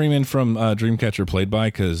Morgan Freeman from Dreamcatcher played by?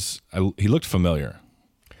 Because he looked familiar.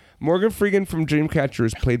 Morgan Freeman from Dreamcatcher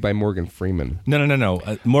is played by Morgan Freeman. No.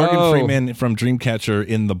 Morgan Freeman from Dreamcatcher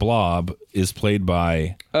in The Blob is played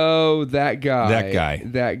by... Oh, that guy.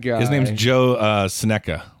 That guy. His name's Joe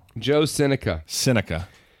Seneca. Joe Seneca.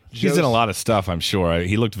 He's in a lot of stuff, I'm sure.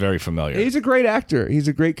 He looked very familiar. He's a great actor. He's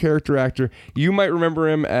a great character actor. You might remember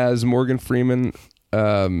him as Morgan Freeman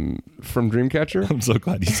from Dreamcatcher. I'm so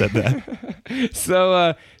glad you said that.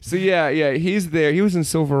 So yeah, he's there. He was in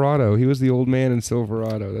Silverado. He was the old man in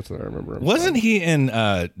Silverado. That's what I remember him. Wasn't he in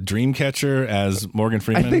Dreamcatcher as Morgan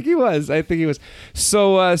Freeman? I think he was.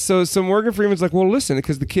 So Morgan Freeman's like, well, listen,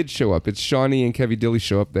 because the kids show up. It's Shawnee and Kevy Dilly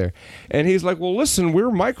show up there. And he's like, well, listen, we're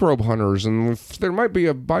microbe hunters, and there might be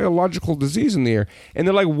a biological disease in the air. And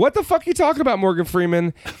they're like, what the fuck are you talking about, Morgan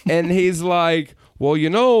Freeman? And he's like, well,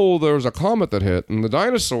 there was a comet that hit, and the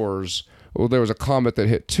dinosaurs, there was a comet that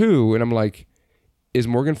hit too. And I'm like, is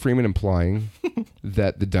Morgan Freeman implying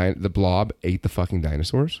that the Blob ate the fucking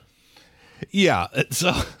dinosaurs? Yeah.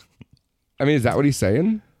 So, I mean, is that what he's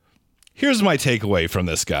saying? Here's my takeaway from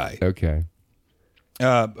this guy. Okay.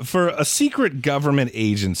 For a secret government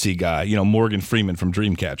agency guy, Morgan Freeman from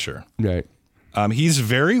Dreamcatcher. Right. He's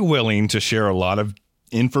very willing to share a lot of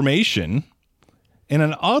information in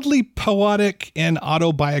an oddly poetic and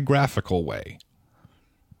autobiographical way.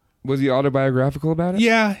 Was he autobiographical about it?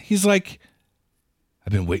 Yeah, he's like,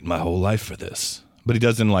 I've been waiting my whole life for this. But he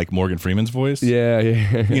does in like Morgan Freeman's voice. Yeah.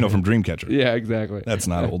 From Dreamcatcher. Yeah, exactly. That's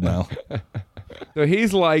not old now. So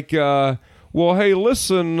he's like, well, hey,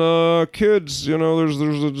 listen, kids, there's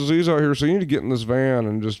a disease out here, so you need to get in this van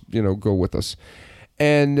and just, go with us.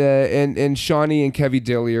 And Shawnee and Kevy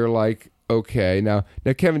Dilly are like, okay, now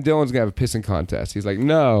Kevin Dillon's gonna have a pissing contest. He's like,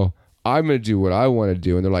 no, I'm gonna do what I want to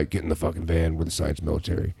do. And they're like, get in the fucking van with the science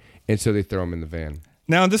military. And so they throw him in the van.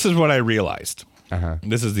 Now, this is what I realized.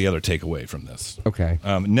 This is the other takeaway from this. Okay.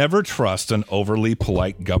 Never trust an overly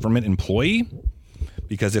polite government employee,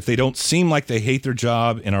 because if they don't seem like they hate their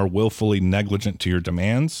job and are willfully negligent to your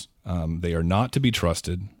demands, they are not to be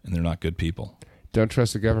trusted, and they're not good people. Don't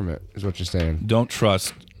trust the government, is what you're saying. Don't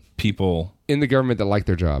trust people in the government that like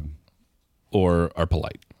their job or are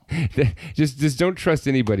polite. just don't trust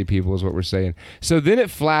anybody, people, is what we're saying. So then it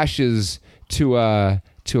flashes to a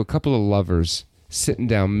couple of lovers sitting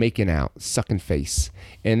down, making out, sucking face.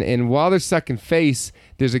 And while they're sucking face,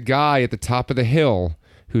 there's a guy at the top of the hill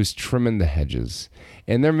who's trimming the hedges.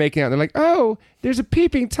 And they're making out. They're like, oh, there's a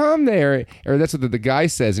peeping Tom there. Or that's what the guy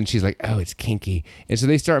says. And she's like, oh, it's kinky. And so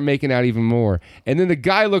they start making out even more. And then the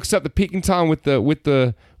guy looks up the peeping Tom with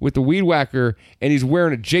the weed whacker, and he's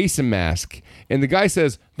wearing a Jason mask. And the guy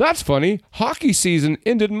says, that's funny. Hockey season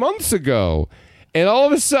ended months ago. And all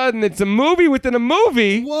of a sudden, it's a movie within a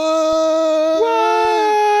movie. What?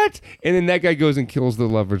 And then that guy goes and kills the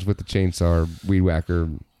lovers with the chainsaw or weed whacker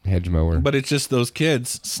hedge mower. But it's just those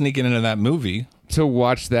kids sneaking into that movie to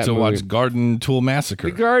watch that movie. Watch Garden Tool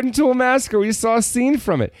Massacre. The Garden Tool Massacre. We saw a scene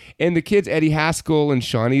from it. And the kids, Eddie Haskell and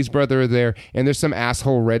Shawnee's brother, are there. And there's some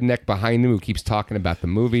asshole redneck behind them who keeps talking about the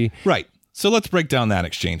movie. Right. So let's break down that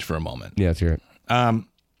exchange for a moment. Yeah, let's hear it.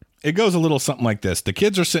 It goes a little something like this. The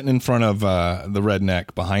kids are sitting in front of the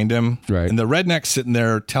redneck behind him. Right. And the redneck's sitting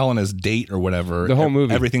there telling his date or whatever. The whole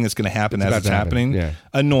movie. Everything that's going to happen as it's happening. Yeah.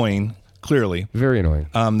 Annoying, clearly. Very annoying.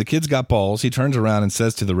 The kid's got balls. He turns around and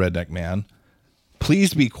says to the redneck man,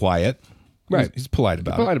 please be quiet. Right. He's polite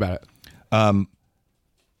about it.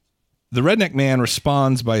 The redneck man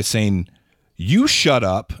responds by saying, you shut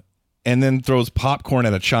up, and then throws popcorn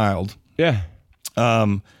at a child. Yeah.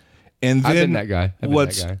 And then I've been that guy.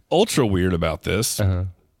 What's ultra weird about this,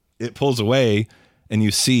 it pulls away and you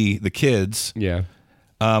see the kids. Yeah.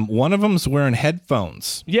 One of them's wearing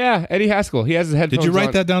headphones. Yeah, Eddie Haskell. He has his headphones Did you write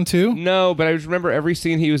on. that down too? No, but I just remember every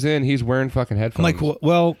scene he was in, he's wearing fucking headphones. I'm like,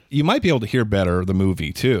 well, you might be able to hear better the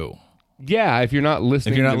movie too. Yeah, if you're not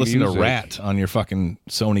listening to listening music. to Rat on your fucking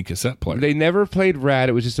Sony cassette player. They never played Rat.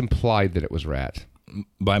 It was just implied that it was Rat.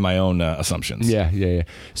 By my own assumptions. Yeah.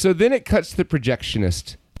 So then it cuts to the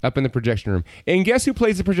projectionist up in the projection room. And guess who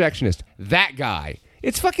plays the projectionist? That guy.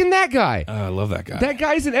 It's fucking that guy. I love that guy. That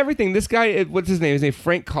guy's in everything. This guy, what's his name? His name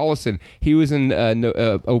Frank Collison. He was in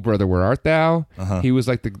Oh Brother, Where Art Thou? He was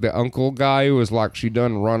like the uncle guy who was like, she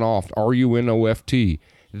done run off. RUNOFT.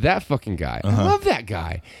 That fucking guy. I love that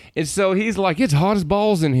guy. And so he's like, it's hot as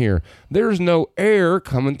balls in here. There's no air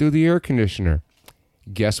coming through the air conditioner.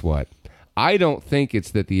 Guess what? I don't think it's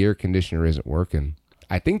that the air conditioner isn't working.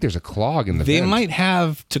 I think there's a clog in the vent. They might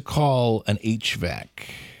have to call an HVAC.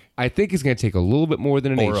 I think it's going to take a little bit more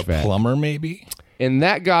than an HVAC. Or a plumber, maybe. And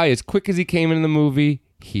that guy, as quick as he came into the movie,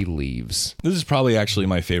 he leaves. This is probably actually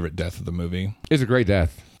my favorite death of the movie. It's a great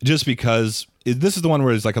death. Just because this is the one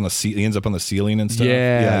where it's like on the he ends up on the ceiling and stuff.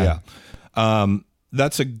 Yeah.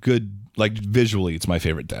 That's a good, like, visually, it's my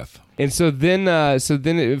favorite death. And so then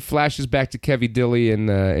it flashes back to Kevy Dilly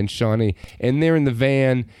and Shawnee, and they're in the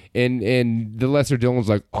van, and the lesser Dylan's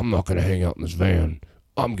like, I'm not gonna hang out in this van.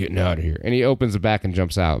 I'm getting out of here. And he opens the back and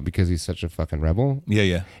jumps out because he's such a fucking rebel.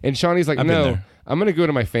 Yeah. And Shawnee's like, no, I'm going to go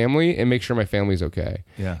to my family and make sure my family's okay.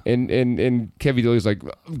 Yeah. And Kevy Dilly's like,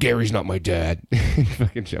 Gary's not my dad. He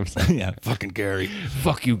fucking jumps out. Yeah, fucking Gary.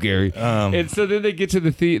 Fuck you, Gary. And so then they get to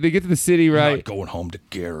the city, right? I'm not going home to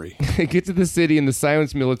Gary. They get to the city and the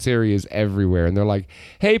silence military is everywhere. And they're like,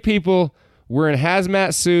 hey, people, we're in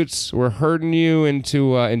hazmat suits. We're herding you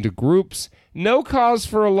into groups. No cause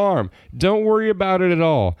for alarm. Don't worry about it at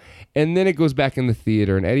all. And then it goes back in the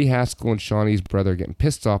theater, and Eddie Haskell and Shawnee's brother are getting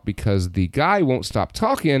pissed off because the guy won't stop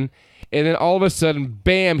talking. And then all of a sudden,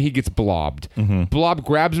 bam, he gets blobbed. Blob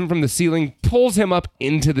grabs him from the ceiling, pulls him up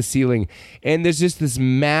into the ceiling. And there's just this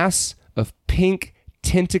mass of pink,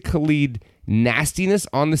 tentacled nastiness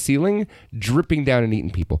on the ceiling, dripping down and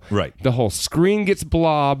eating people. Right. The whole screen gets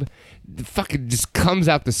blob. The fucking just comes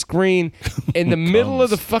out the screen. In the middle of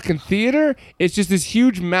the fucking theater, it's just this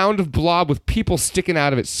huge mound of blob with people sticking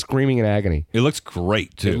out of it screaming in agony. It looks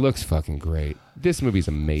great, too. It looks fucking great. This movie's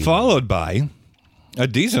amazing. Followed by a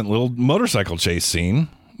decent little motorcycle chase scene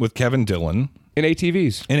with Kevin Dillon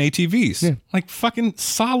And ATVs. Yeah. Like fucking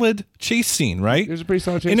solid chase scene, right? It was a pretty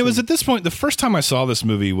solid chase And it was scene. at this point, the first time I saw this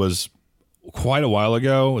movie was quite a while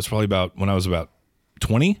ago. It was probably when I was about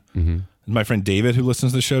 20. Mm-hmm. My friend David, who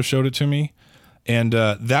listens to the show, showed it to me. And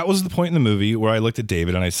that was the point in the movie where I looked at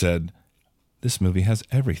David and I said, this movie has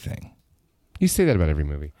everything. You say that about every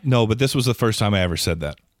movie. No, but this was the first time I ever said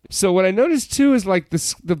that. So what I noticed too is like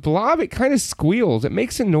the blob, it kind of squeals. It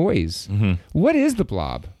makes a noise. Mm-hmm. What is the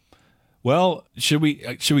blob? Well, should we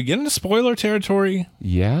get into spoiler territory?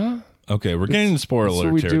 Yeah. Okay, we're getting into spoiler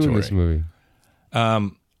that's what territory. we do in this movie.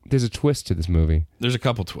 There's a twist to this movie. There's a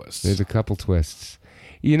couple twists.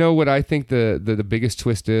 You know what I think the biggest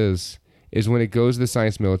twist is when it goes to the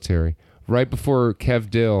science military, right before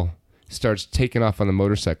Kev Dill starts taking off on the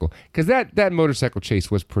motorcycle. Because that motorcycle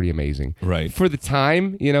chase was pretty amazing. Right. For the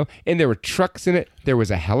time, and there were trucks in it. There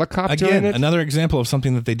was a helicopter in it. Another example of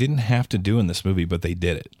something that they didn't have to do in this movie, but they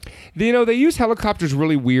did it. They use helicopters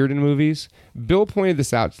really weird in movies. Bill pointed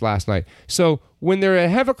this out last night. So when they're a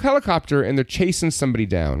helicopter and they're chasing somebody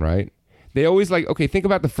down, right? They always think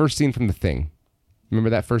about the first scene from The Thing. Remember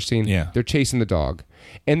that first scene? Yeah. They're chasing the dog.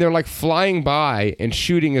 And they're like flying by and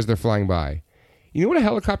shooting as they're flying by. You know what a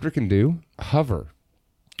helicopter can do? Hover.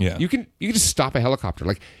 Yeah. You can just stop a helicopter.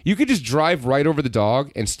 Like you could just drive right over the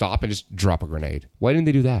dog and stop and just drop a grenade. Why didn't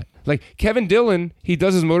they do that? Like Kevin Dillon, he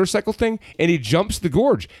does his motorcycle thing and he jumps the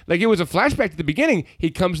gorge. Like it was a flashback to the beginning. He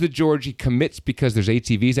comes to the gorge, he commits because there's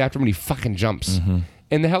ATVs after him and he fucking jumps. Mm-hmm.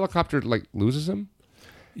 And the helicopter loses him.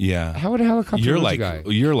 Yeah. How would a helicopter lose a guy?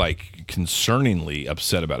 You're concerningly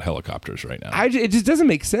upset about helicopters right now. It just doesn't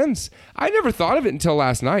make sense. I never thought of it until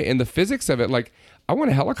last night. And the physics of it, I want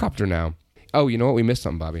a helicopter now. Oh, you know what? We missed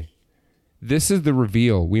something, Bobby. This is the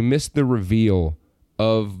reveal. We missed the reveal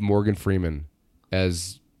of Morgan Freeman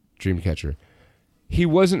as Dreamcatcher. He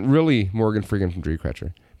wasn't really Morgan Freeman from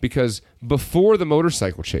Dreamcatcher because before the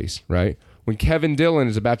motorcycle chase, right? When Kevin Dillon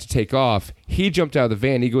is about to take off, he jumped out of the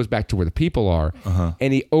van. He goes back to where the people are,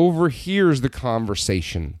 and he overhears the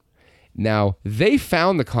conversation. Now, they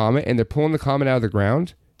found the comet, and they're pulling the comet out of the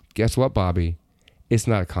ground. Guess what, Bobby? It's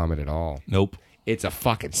not a comet at all. Nope. It's a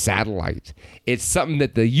fucking satellite. It's something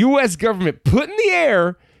that the U.S. government put in the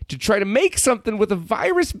air to try to make something with a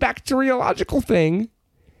virus bacteriological thing,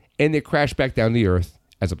 and they crashed back down to the Earth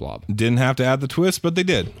as a blob. Didn't have to add the twist, but they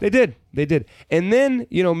did. They did. And then,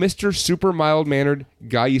 Mr. Super mild-mannered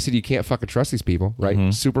guy, you said you can't fucking trust these people, right?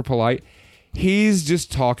 Mm-hmm. Super polite. He's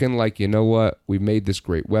just talking like, you know what? We made this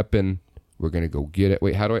great weapon. We're going to go get it.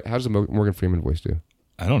 Wait, how does the Morgan Freeman voice do?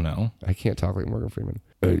 I don't know. I can't talk like Morgan Freeman.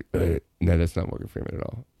 No, that's not Morgan Freeman at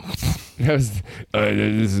all. This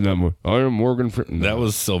is not Morgan. I am Morgan Freeman. No. That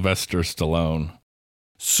was Sylvester Stallone.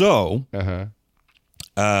 So,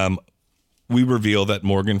 we reveal that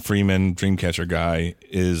Morgan Freeman, Dreamcatcher guy,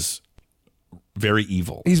 is very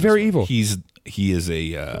evil. He's very evil. He is a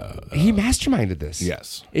he masterminded this.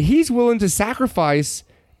 Yes. He's willing to sacrifice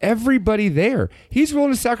everybody there. He's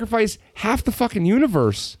willing to sacrifice half the fucking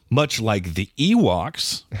universe. Much like the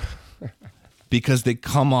Ewoks. Because they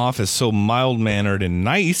come off as so mild-mannered and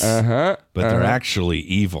nice, but they're actually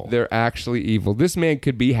evil. They're actually evil. This man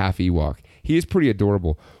could be half Ewok. He is pretty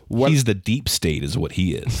adorable. He's the deep state is what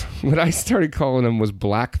he is. What I started calling him was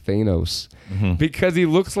Black Thanos. Because he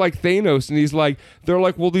looks like Thanos, and they're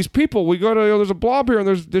like, well, these people, we go to, there's a blob here, and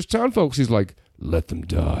there's town folks. He's like, let them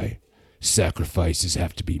die. Sacrifices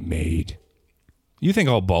have to be made. You think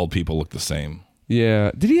all bald people look the same?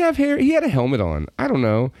 Yeah. Did he have hair? He had a helmet on. I don't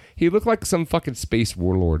know. He looked like some fucking space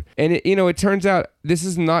warlord. And it turns out this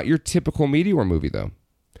is not your typical Meteor movie, though.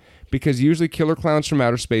 Because usually killer clowns from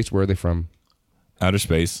outer space, where are they from? Outer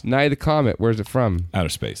space. Night of the Comet, where's it from? Outer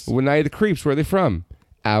space. Well, Night of the Creeps, where are they from?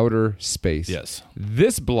 Outer space. Yes.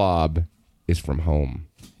 This blob is from home.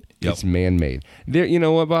 Yep. It's man-made. There, you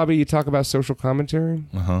know what, Bobby? You talk about social commentary.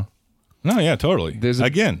 No, yeah, totally.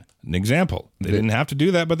 Again, an example. They didn't have to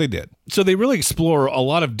do that, but they did. So they really explore a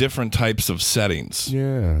lot of different types of settings.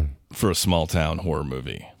 Yeah. For a small town horror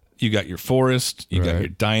movie. You got your forest, you got your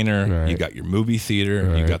diner, you got your movie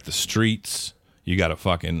theater, you got the streets, you got a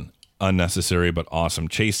fucking unnecessary but awesome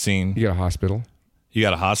chase scene. You got a hospital. You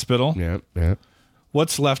got a hospital. Yep.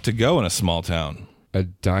 What's left to go in a small town? A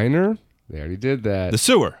diner? They already did that. The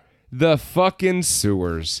sewer. The fucking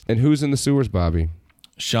sewers. And who's in the sewers, Bobby?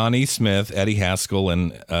 Shawnee Smith, Eddie Haskell,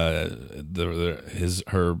 and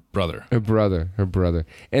her brother. Her brother.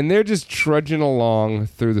 And they're just trudging along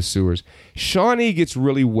through the sewers. Shawnee gets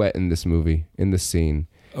really wet in this movie, in this scene.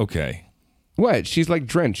 Okay. What? She's like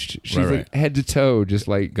drenched. She's right. like head to toe, just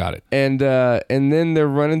like. Got it. And then they're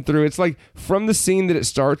running through. It's like from the scene that it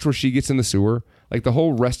starts where she gets in the sewer, like the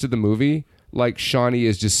whole rest of the movie, like Shawnee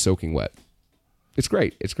is just soaking wet. It's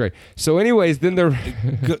great. It's great. So, anyways, then they're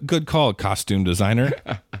good call, costume designer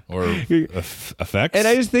or effects. And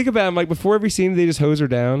I just think about it, I'm like, before every scene, they just hose her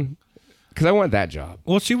down because I want that job.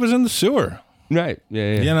 Well, she was in the sewer, right?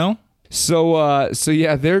 Yeah. You know. So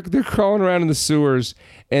yeah, they're crawling around in the sewers,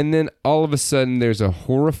 and then all of a sudden, there's a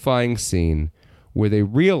horrifying scene where they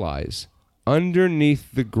realize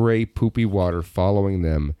underneath the gray poopy water following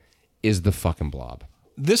them is the fucking blob.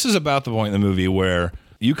 This is about the point in the movie where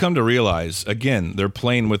you come to realize, again, they're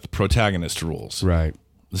playing with the protagonist rules. Right.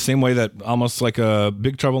 The same way that almost like a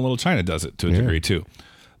Big Trouble in Little China does it to a degree, too.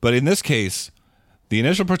 But in this case, the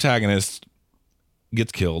initial protagonist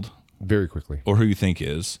gets killed. Very quickly. Or who you think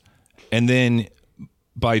is. And then,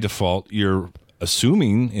 by default, you're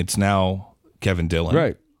assuming it's now Kevin Dillon.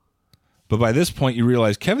 Right. But by this point, you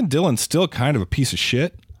realize Kevin Dillon's still kind of a piece of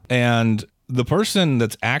shit. And the person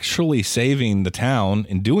that's actually saving the town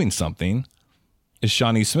and doing something is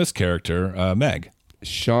Shawnee Smith's character, Meg.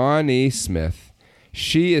 Shawnee Smith.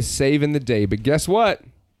 She is saving the day. But guess what?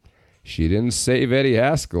 She didn't save Eddie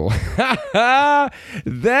Haskell.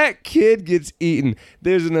 That kid gets eaten.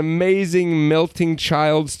 There's an amazing melting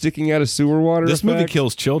child sticking out of sewer water. This movie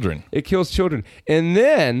kills children. It kills children. And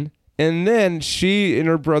then she and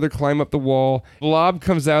her brother climb up the wall. Blob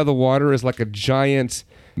comes out of the water as like a giant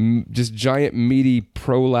meaty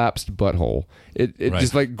prolapsed butthole. It Right.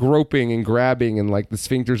 just like groping and grabbing and like the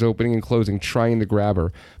sphincters opening and closing, trying to grab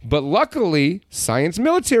her. But luckily, science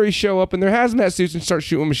military show up in their hazmat suits and start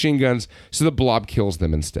shooting machine guns, so the blob kills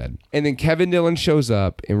them instead. And then Kevin Dillon shows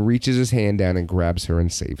up and reaches his hand down and grabs her and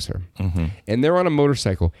saves her. Mm-hmm. And they're on a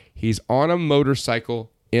motorcycle. He's on a motorcycle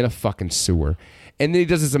in a fucking sewer. And then he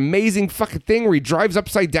does this amazing fucking thing where he drives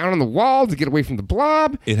upside down on the wall to get away from the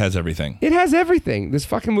blob. It has everything. It has everything. This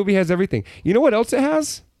fucking movie has everything. You know what else it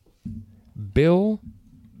has? Bill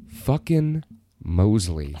fucking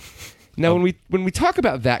Moseley. Now, when we talk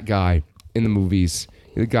about that guy in the movies,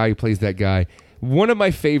 the guy who plays that guy, one of my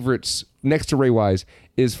favorites next to Ray Wise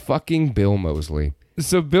is fucking Bill Moseley.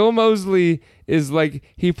 So Bill Moseley is like,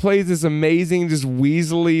 he plays this amazing, just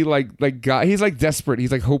weaselly like guy. He's like desperate.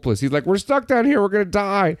 He's like hopeless. He's like, we're stuck down here. We're going to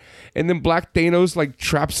die. And then Black Thanos like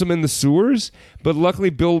traps him in the sewers. But luckily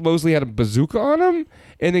Bill Moseley had a bazooka on him.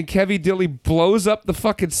 And then Kevy Dilly blows up the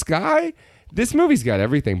fucking sky. This movie's got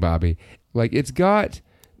everything, Bobby. Like, it's got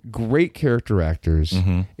great character actors.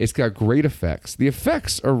 Mm-hmm. It's got great effects. The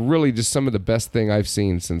effects are really just some of the best thing I've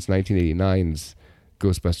seen since 1989's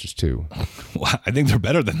Ghostbusters 2. Well, I think they're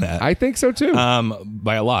better than that. I think so too.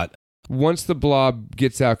 By a lot. Once the blob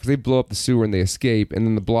gets out, because they blow up the sewer and they escape, and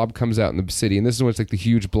then the blob comes out in the city, and this is when it's like the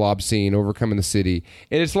huge blob scene overcoming the city,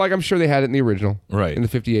 and it's like, I'm sure they had it in the original, right, in the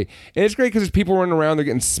 58, and it's great because there's people running around, they're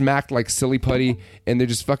getting smacked like silly putty, and they're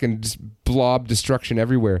just fucking just blob destruction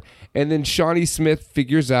everywhere. And then Shawnee Smith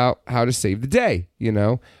figures out how to save the day. You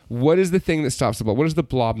know, what is the thing that stops the blob? What does the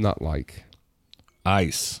blob not like?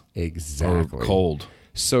 Ice. Exactly. Or cold.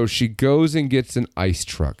 So she goes and gets an ice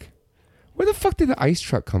truck. Where the fuck did the ice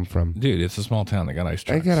truck come from? Dude, it's a small town. They got ice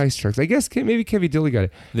trucks. They got ice trucks. I guess maybe Kevy Dilly got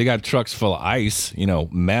it. They got trucks full of ice,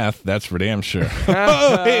 meth. That's for damn sure.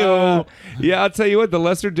 Yeah, I'll tell you what. The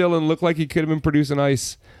Lester Dillon looked like he could have been producing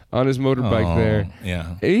ice on his motorbike there.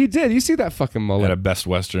 Yeah. He did. You see that fucking mullet. At a Best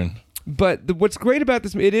Western. But what's great about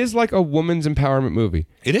this, it is like a woman's empowerment movie.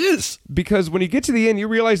 It is. Because when you get to the end, you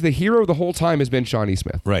realize the hero the whole time has been Shawnee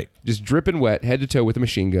Smith. Right. Just dripping wet, head to toe with a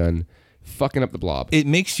machine gun, fucking up the blob. It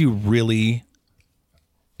makes you really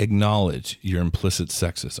acknowledge your implicit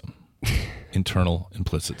sexism. Internal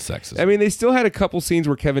implicit sexism. I mean, they still had a couple scenes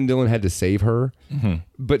where Kevin Dillon had to save her. Mm-hmm.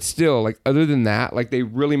 But still, like, other than that, like, they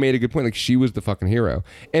really made a good point. Like, she was the fucking hero.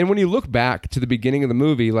 And when you look back to the beginning of the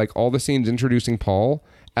movie, like, all the scenes introducing Paul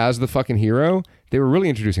as the fucking hero, they were really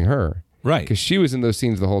introducing her. Right. Because she was in those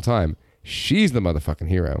scenes the whole time. She's the motherfucking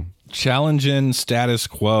hero. Challenging status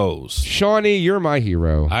quos. Shawnee, you're my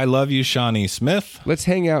hero. I love you, Shawnee Smith. Let's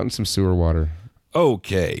hang out in some sewer water.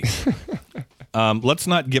 Okay. Let's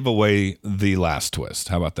not give away the last twist.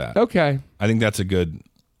 How about that? Okay. I think that's a good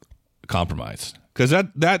compromise. Because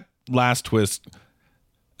that last twist,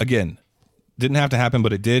 again, didn't have to happen,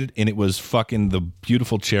 but it did, and it was fucking the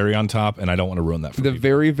beautiful cherry on top, and I don't want to ruin that for the people.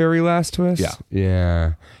 very, very last twist? Yeah.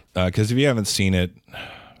 Yeah. Because if you haven't seen it,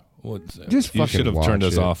 just you should have turned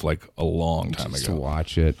us it. off like a long time just ago.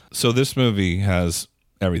 Watch it. So this movie has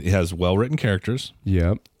everything. It has well-written characters.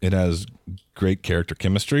 Yep. It has great character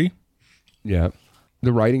chemistry. Yeah.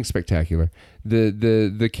 The writing's spectacular.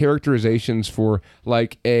 The characterizations for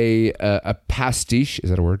like a pastiche,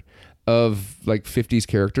 is that a word? Of like 50s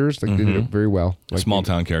characters. Like they did it very well. Like, small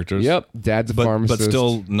town characters. Yep. Dad's a pharmacist. But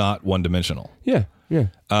still not one-dimensional. Yeah. Yeah.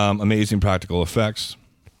 Amazing practical effects.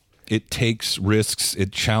 It takes risks.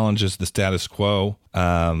 It challenges the status quo.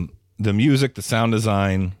 The music, the sound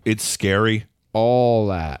design, it's scary. All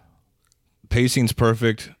that. Pacing's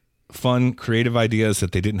perfect. Fun, creative ideas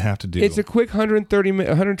that they didn't have to do. It's a quick 120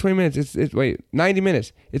 minutes. It's 90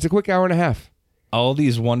 minutes. It's a quick hour and a half. All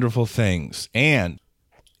these wonderful things. And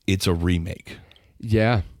it's a remake.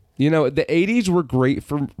 Yeah. The 80s were great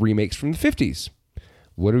for remakes from the 50s.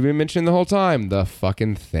 What have we mentioned the whole time? The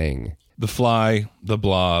fucking Thing. The Fly, The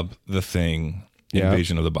Blob, The Thing,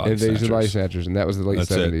 Invasion of the Body Snatchers. Invasion of the Body Snatchers, and that was the late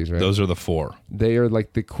 70s, right? Those are the 4. They are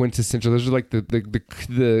like the quintessential. Those are like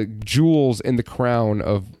the jewels in the crown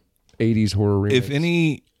of 80s horror remakes. If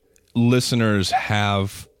any listeners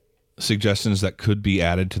have suggestions that could be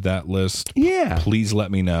added to that list, please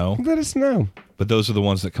let me know. Let us know. But those are the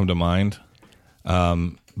ones that come to mind.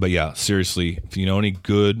 But yeah, seriously, if you know any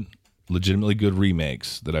good, legitimately good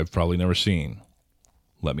remakes that I've probably never seen,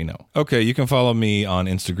 let me know. Okay, you can follow me on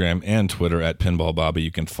Instagram and Twitter at Pinball Bobby.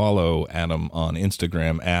 You can follow Adam on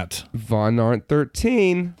Instagram at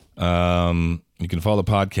VonArnt13. You can follow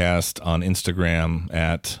the podcast on Instagram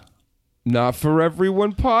at Not For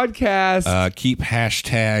Everyone Podcast. Keep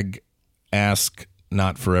hashtag Ask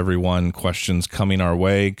Not For Everyone questions coming our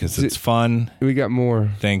way because it's fun. We got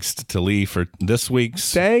more. Thanks to Lee for this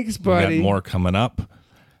week's. Thanks, buddy. We got more coming up.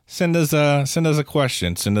 Send us a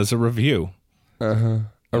question. Send us a review.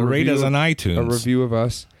 Rate us on iTunes. A review of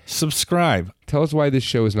us. Subscribe. Tell us why this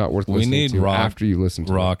show is not worth listening to after you listen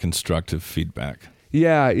to it. Constructive feedback.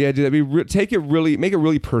 Yeah, do that. Make it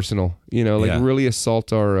really personal. Really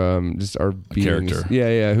assault our just our beings. Character.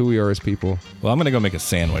 Yeah, who we are as people. Well, I'm gonna go make a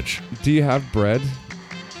sandwich. Do you have bread?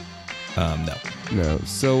 No.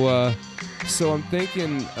 So I'm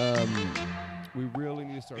thinking we really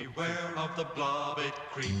need to start. Beware of the blob, it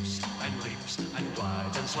creeps and leaps and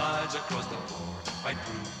glides and slides across the floor, right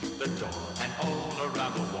through the door and all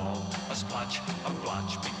around the wall. A splotch, a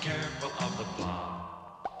blotch, be careful of the blob.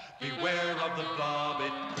 Beware of the blob.